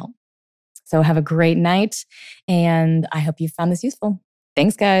love to help. So have a great night, and I hope you found this useful.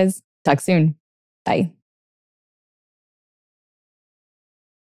 Thanks, guys. Talk soon. Bye.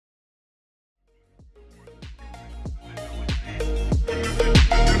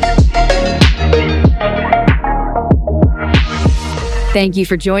 Thank you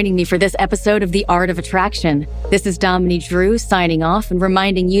for joining me for this episode of The Art of Attraction. This is Dominique Drew signing off and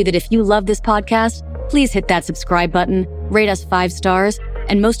reminding you that if you love this podcast, please hit that subscribe button, rate us 5 stars,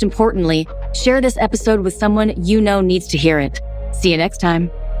 and most importantly, share this episode with someone you know needs to hear it. See you next time.